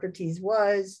 what Socrates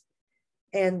was,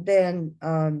 and then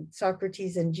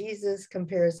Socrates and Jesus,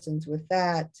 comparisons with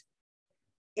that.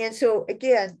 And so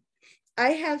again,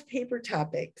 I have paper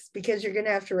topics because you're going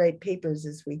to have to write papers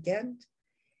this weekend.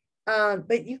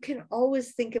 But you can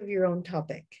always think of your own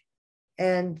topic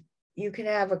and you can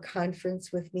have a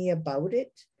conference with me about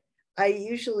it. I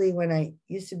usually, when I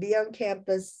used to be on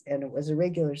campus and it was a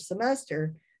regular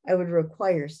semester, I would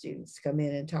require students to come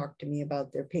in and talk to me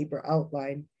about their paper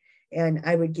outline. And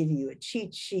I would give you a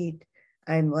cheat sheet.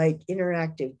 I'm like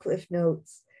interactive Cliff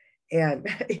Notes. And,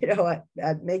 you know,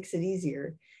 that makes it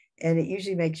easier. And it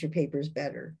usually makes your papers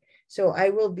better. So I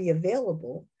will be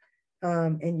available.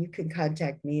 And you can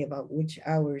contact me about which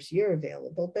hours you're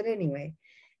available. But anyway,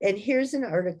 and here's an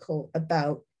article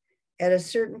about, at a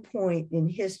certain point in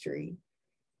history,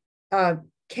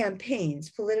 campaigns,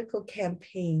 political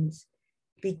campaigns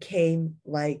became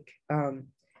like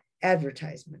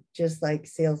advertisement, just like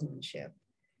salesmanship.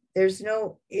 There's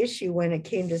no issue when it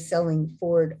came to selling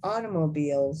Ford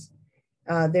automobiles.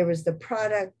 There was the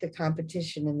product, the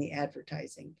competition, and the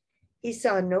advertising. He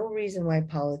saw no reason why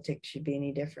politics should be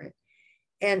any different.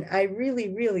 And I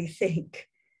really, really think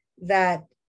that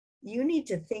you need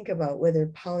to think about whether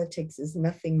politics is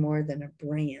nothing more than a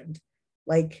brand.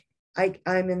 Like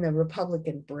I'm in the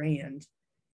Republican brand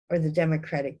or the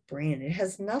Democratic brand. It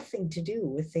has nothing to do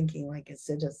with thinking like a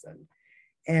citizen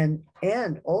and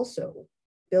also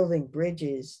building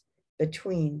bridges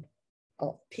between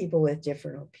people with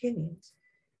different opinions.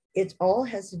 It all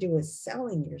has to do with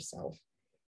selling yourself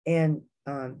and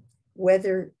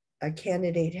whether a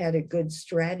candidate had a good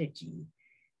strategy.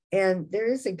 And there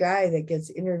is a guy that gets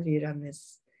interviewed on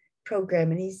this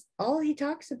program, and all he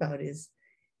talks about is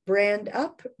brand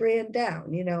up, brand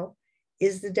down, you know,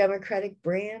 is the Democratic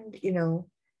brand, you know,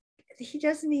 he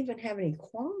doesn't even have any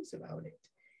qualms about it.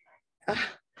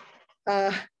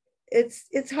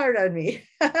 It's hard on me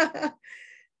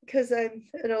because I'm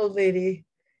an old lady.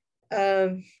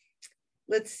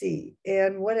 Let's see.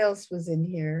 And what else was in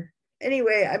here?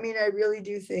 Anyway, I mean, I really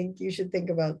do think you should think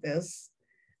about this.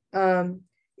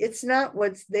 It's not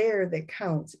what's there that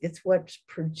counts, it's what's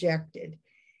projected.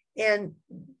 And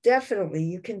definitely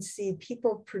you can see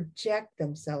people project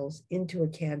themselves into a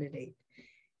candidate.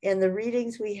 And the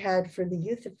readings we had for the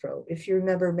Euthyphro, if you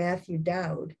remember, Matthew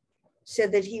Dowd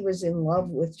said that he was in love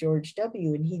with George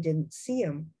W. and he didn't see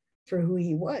him for who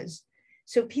he was.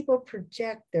 So people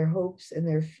project their hopes and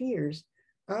their fears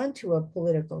onto a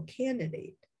political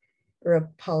candidate or a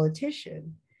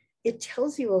politician. It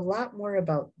tells you a lot more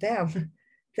about them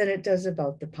than it does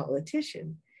about the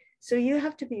politician. So you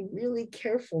have to be really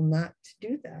careful not to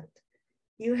do that.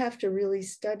 You have to really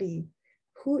study,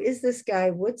 who is this guy?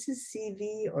 What's his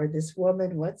CV? Or this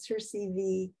woman, what's her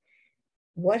CV?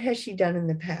 What has she done in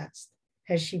the past?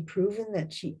 Has she proven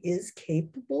that she is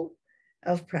capable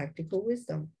of practical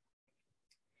wisdom?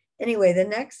 Anyway, the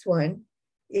next one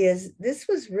is, this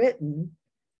was written,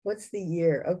 what's the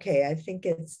year? Okay, I think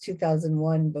it's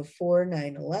 2001, before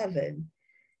 9/11.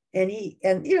 And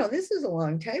you know, this is a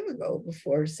long time ago,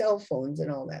 before cell phones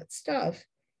and all that stuff.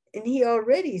 And he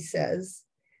already says,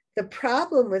 the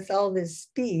problem with all this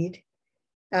speed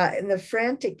and the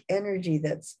frantic energy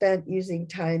that's spent using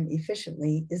time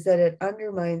efficiently is that it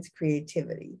undermines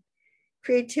creativity.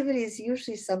 Creativity is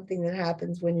usually something that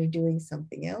happens when you're doing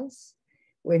something else,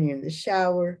 when you're in the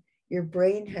shower. Your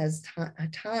brain has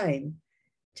time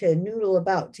to noodle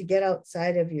about, to get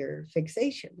outside of your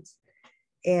fixations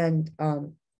and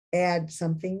add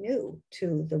something new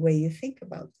to the way you think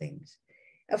about things.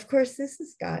 Of course, this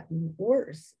has gotten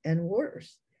worse and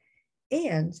worse.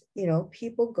 And, you know,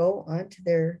 people go onto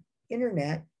their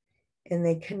internet and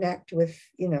they connect with,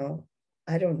 you know,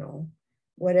 I don't know,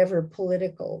 whatever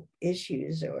political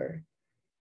issues or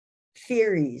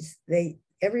theories.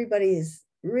 Everybody is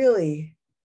really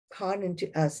caught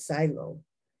into a silo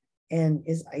and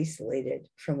is isolated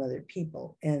from other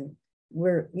people. And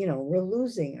we're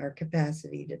losing our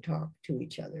capacity to talk to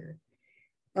each other.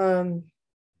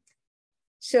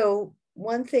 So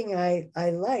one thing I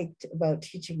liked about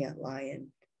teaching at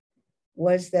Lyon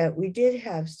was that we did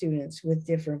have students with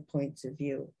different points of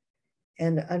view.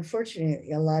 And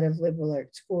unfortunately, a lot of liberal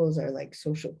arts schools are like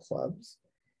social clubs,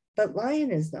 but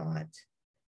Lyon is not.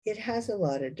 It has a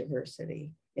lot of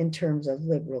diversity in terms of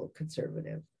liberal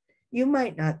conservative. You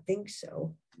might not think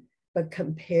so, but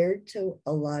compared to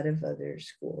a lot of other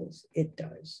schools, it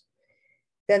does.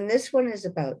 Then this one is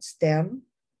about STEM.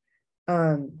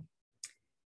 And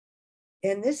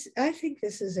this, I think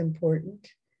this is important.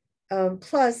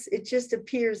 Plus, it just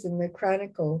appears in the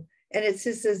Chronicle, and it's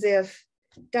just as if,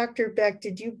 Dr. Beck,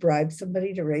 did you bribe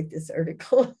somebody to write this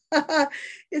article?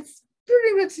 It's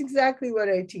pretty much exactly what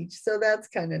I teach, so that's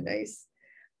kind of nice.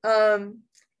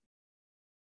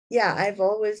 Yeah,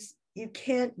 you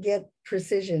can't get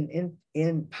precision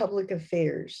in public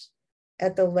affairs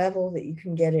at the level that you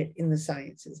can get it in the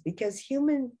sciences, because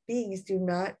human beings do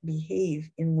not behave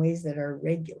in ways that are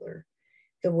regular,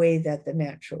 the way that the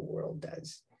natural world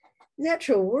does.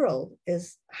 Natural world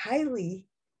is highly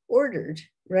ordered,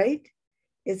 right?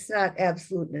 It's not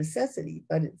absolute necessity,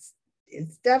 but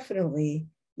it's definitely,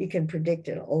 you can predict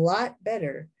it a lot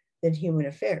better than human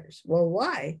affairs. Well,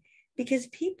 why? Because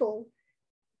people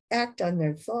act on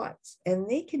their thoughts, and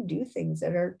they can do things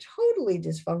that are totally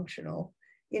dysfunctional.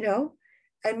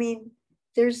 I mean,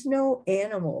 there's no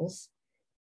animals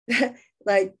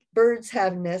like birds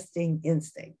have nesting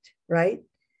instinct, right?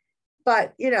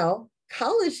 But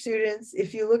college students,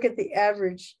 if you look at the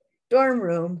average dorm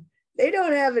room, they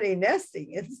don't have any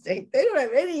nesting instinct. They don't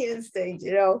have any instinct,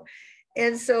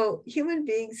 And so human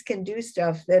beings can do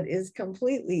stuff that is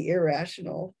completely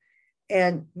irrational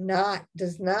and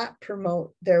does not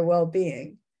promote their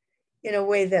well-being in a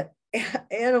way that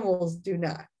animals do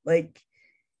not. Like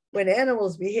when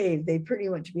animals behave, they pretty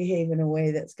much behave in a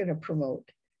way that's going to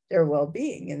promote their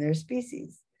well-being in their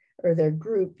species or their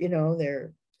group,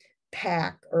 their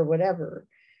pack or whatever.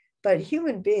 But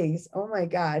human beings, oh my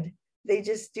God, they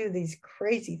just do these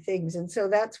crazy things. And so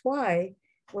that's why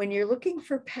when you're looking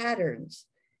for patterns,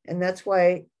 and that's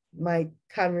why my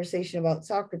conversation about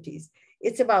Socrates,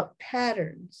 it's about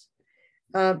patterns,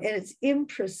 and it's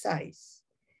imprecise.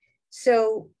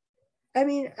 So, I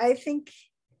mean, I think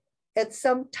at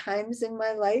some times in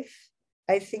my life,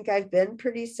 I think I've been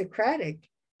pretty Socratic,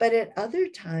 but at other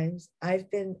times I've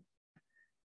been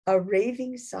a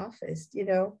raving sophist,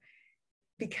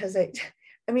 because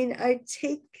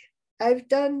I've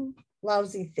done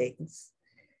lousy things.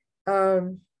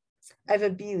 I've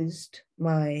abused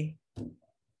my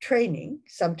training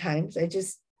sometimes.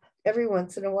 Every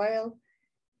once in a while,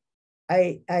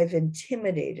 I've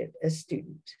intimidated a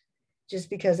student just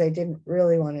because I didn't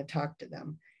really want to talk to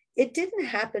them. It didn't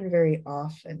happen very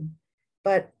often,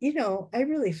 but I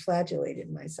really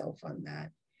flagellated myself on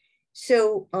that.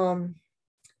 So,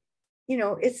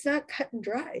 it's not cut and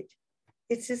dried.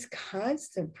 It's this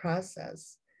constant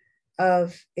process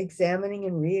of examining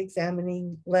and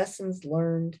re-examining lessons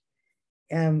learned.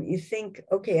 You think,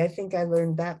 okay, I think I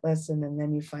learned that lesson, and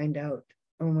then you find out,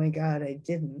 oh my God, I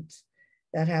didn't.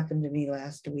 That happened to me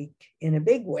last week in a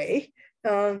big way.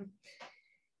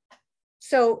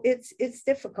 So it's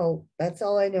difficult. That's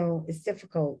all I know. It's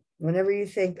difficult. Whenever you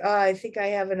think, I think I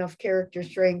have enough character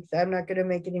strength, I'm not going to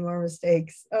make any more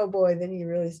mistakes. Oh boy, then you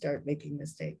really start making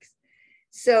mistakes.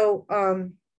 So,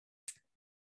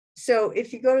 so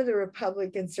if you go to the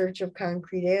Republic in search of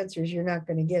concrete answers, you're not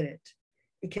going to get it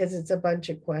because it's a bunch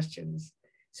of questions.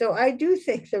 So I do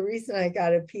think the reason I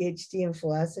got a PhD in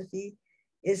philosophy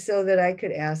is so that I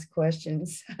could ask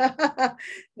questions,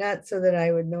 not so that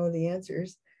I would know the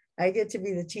answers. I get to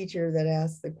be the teacher that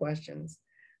asks the questions.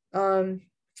 All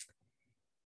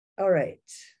right.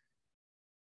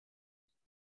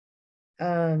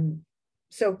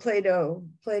 So Plato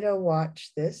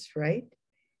watched this, right?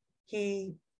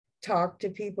 He talked to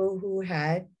people who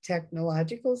had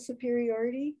technological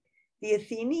superiority. The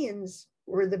Athenians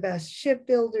were the best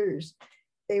shipbuilders.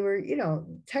 They were,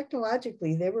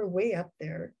 technologically, they were way up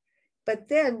there. But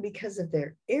then because of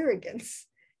their arrogance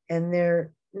and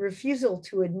their refusal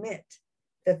to admit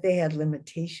that they had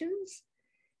limitations,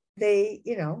 they,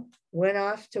 went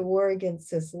off to war against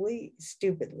Sicily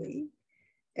stupidly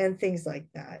and things like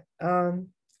that.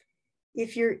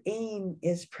 If your aim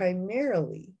is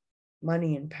primarily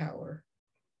money and power,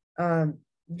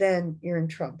 then you're in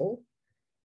trouble.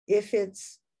 If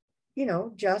it's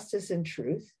justice and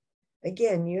truth.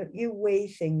 Again, you weigh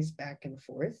things back and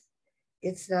forth.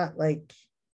 It's not like,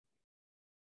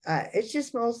 it's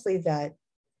just mostly that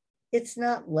it's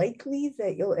not likely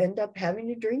that you'll end up having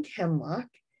to drink hemlock.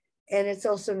 And it's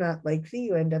also not likely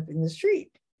you end up in the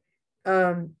street.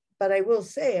 But I will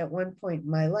say at one point in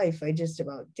my life, I just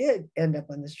about did end up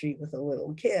on the street with a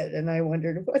little kid. And I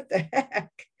wondered, what the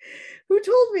heck? Who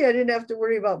told me I didn't have to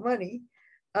worry about money?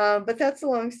 But that's a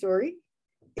long story.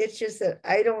 It's just that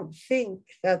I don't think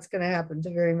that's going to happen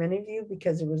to very many of you,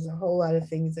 because there was a whole lot of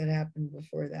things that happened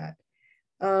before that.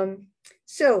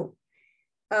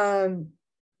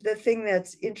 The thing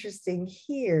that's interesting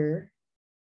here,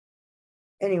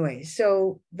 anyway,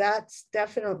 so that's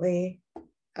definitely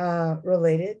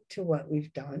related to what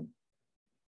we've done.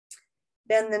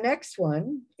 Then the next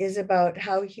one is about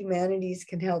how humanities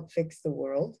can help fix the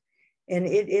world. And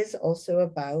it is also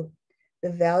about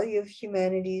the value of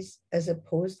humanities as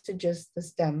opposed to just the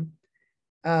STEM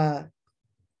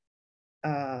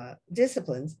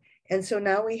disciplines. And so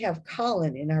now we have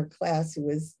Colin in our class, who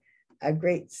is a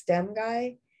great STEM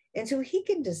guy. And so he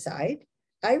can decide,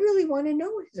 I really want to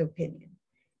know his opinion.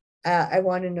 I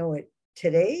want to know it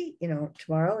today,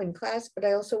 tomorrow in class, but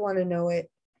I also want to know it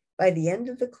by the end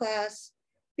of the class,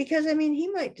 because he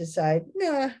might decide,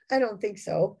 nah, I don't think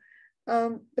so.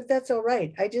 But that's all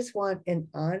right. I just want an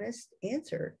honest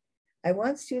answer. I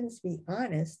want students to be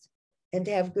honest and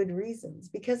to have good reasons,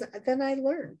 because then I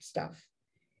learned stuff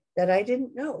that I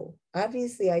didn't know.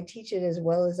 Obviously, I teach it as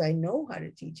well as I know how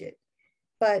to teach it.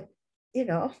 But,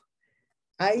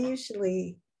 I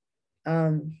usually,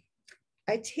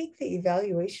 I take the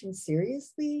evaluation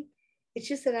seriously. It's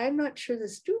just that I'm not sure the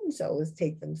students always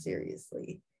take them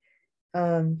seriously.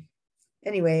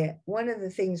 Anyway, one of the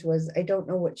things was, I don't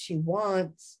know what she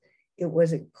wants. It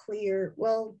wasn't clear.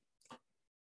 Well,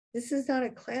 this is not a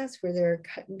class where there are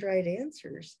cut and dried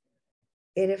answers.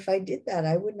 And if I did that,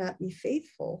 I would not be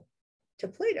faithful to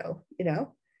Plato,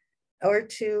 or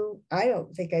I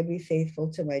don't think I'd be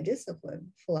faithful to my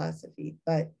discipline, philosophy.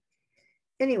 But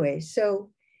anyway,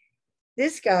 so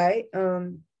this guy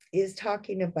is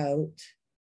talking about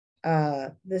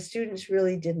the students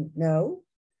really didn't know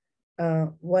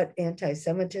what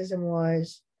anti-Semitism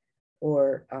was,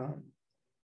 or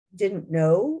didn't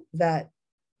know that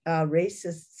a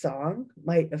racist song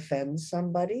might offend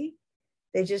somebody.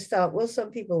 They just thought, well, some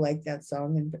people like that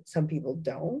song and some people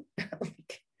don't.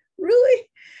 Like, really?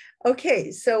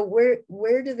 Okay, so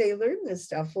where do they learn this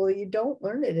stuff? Well, you don't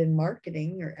learn it in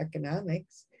marketing or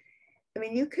economics.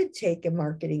 You could take a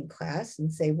marketing class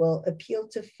and say, well, appeal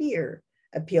to fear,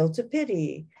 appeal to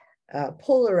pity,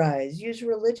 polarize, use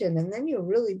religion, and then you'll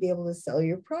really be able to sell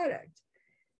your product.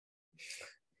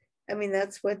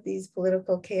 That's what these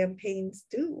political campaigns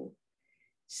do.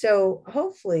 So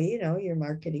hopefully, your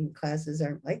marketing classes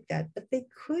aren't like that, but they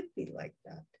could be like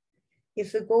that.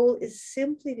 If the goal is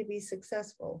simply to be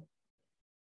successful,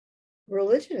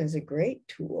 religion is a great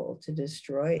tool to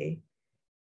destroy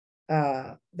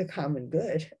the common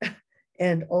good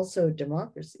and also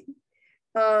democracy.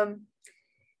 All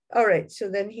right, so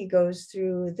then he goes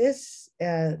through this,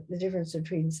 the difference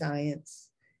between science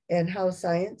and how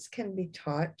science can be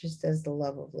taught just as the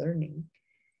love of learning.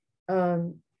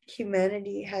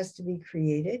 Humanity has to be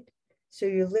created. So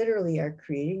you literally are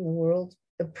creating the world,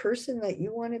 the person that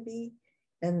you want to be,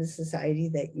 and the society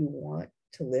that you want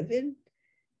to live in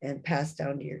and pass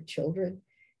down to your children.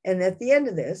 And at the end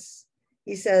of this,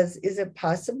 he says, is it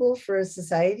possible for a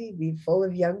society to be full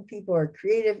of young people who are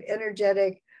creative,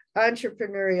 energetic,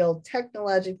 entrepreneurial,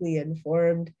 technologically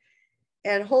informed,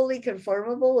 and wholly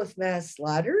conformable with mass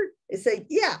slaughter? It's like,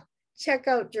 yeah, check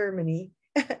out Germany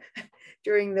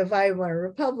during the Weimar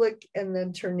Republic, and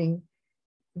then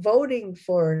voting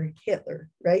for Hitler,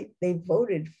 right? They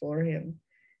voted for him.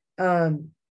 And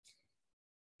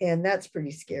that's pretty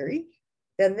scary.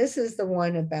 Then this is the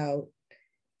one about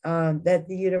that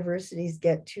the universities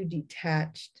get too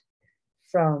detached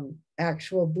from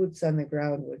actual boots on the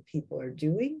ground, what people are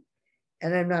doing.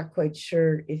 And I'm not quite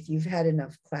sure if you've had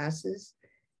enough classes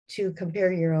to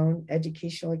compare your own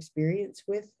educational experience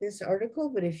with this article,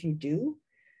 but if you do,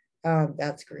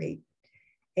 that's great.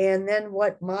 And then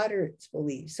what moderates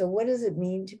believe. So what does it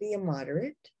mean to be a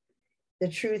moderate? The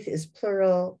truth is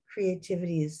plural,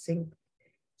 creativity is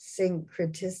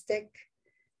syncretistic,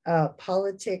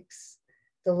 politics,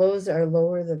 the lows are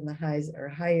lower than the highs are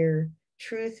higher,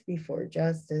 truth before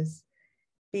justice,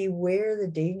 beware the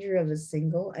danger of a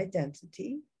single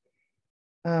identity,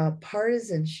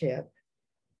 partisanship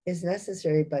is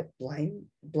necessary but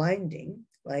blinding,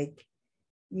 like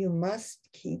you must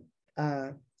keep,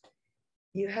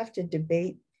 you have to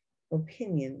debate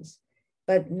opinions,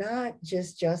 but not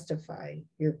just justify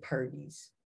your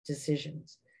party's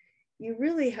decisions. You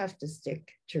really have to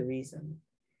stick to reason.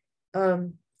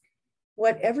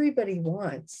 What everybody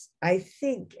wants, I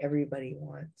think everybody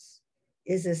wants,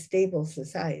 is a stable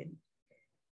society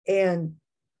and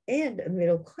a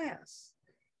middle class.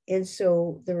 And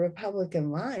so the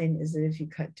Republican line is that if you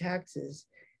cut taxes,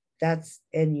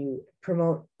 and you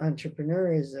promote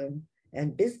entrepreneurism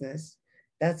and business,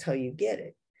 that's how you get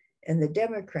it. And the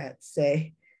Democrats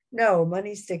say, no,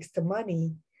 money sticks to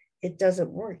money. It doesn't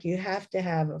work. You have to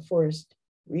have a forced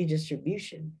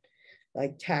redistribution,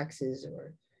 like taxes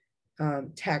or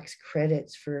tax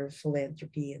credits for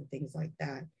philanthropy and things like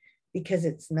that, because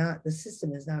the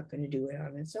system is not going to do it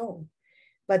on its own.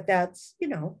 But that's,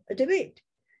 a debate.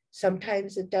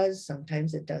 Sometimes it does,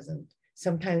 sometimes it doesn't.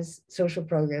 Sometimes social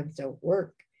programs don't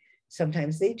work.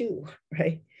 Sometimes they do,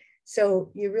 right?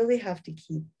 So you really have to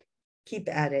keep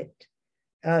at it.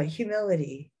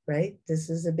 Humility, right? This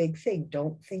is a big thing.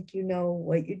 Don't think you know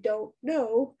what you don't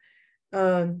know.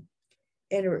 And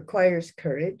it requires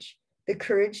courage, the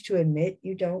courage to admit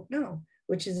you don't know,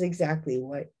 which is exactly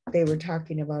what they were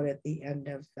talking about at the end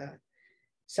of the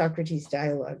Socrates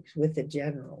dialogues with the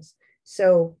generals.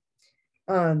 So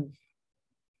I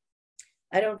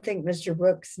don't think Mr.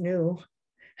 Brooks knew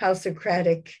how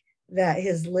Socratic that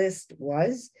his list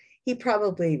was. He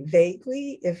probably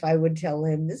vaguely, if I would tell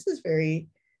him this is very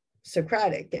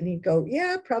Socratic, and he'd go,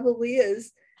 yeah, probably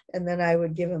is. And then I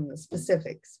would give him the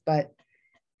specifics, but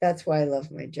that's why I love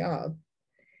my job.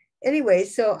 Anyway,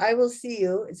 so I will see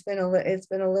you. It's been a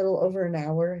little over an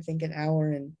hour, I think an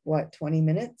hour and 20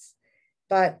 minutes,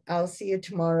 but I'll see you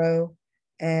tomorrow.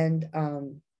 And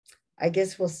I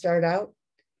guess we'll start out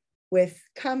with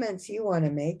comments you want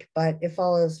to make, but if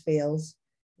all else fails,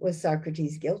 was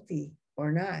Socrates guilty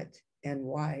or not, and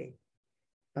why?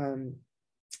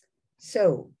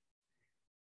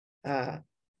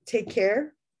 Take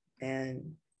care,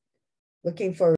 and looking forward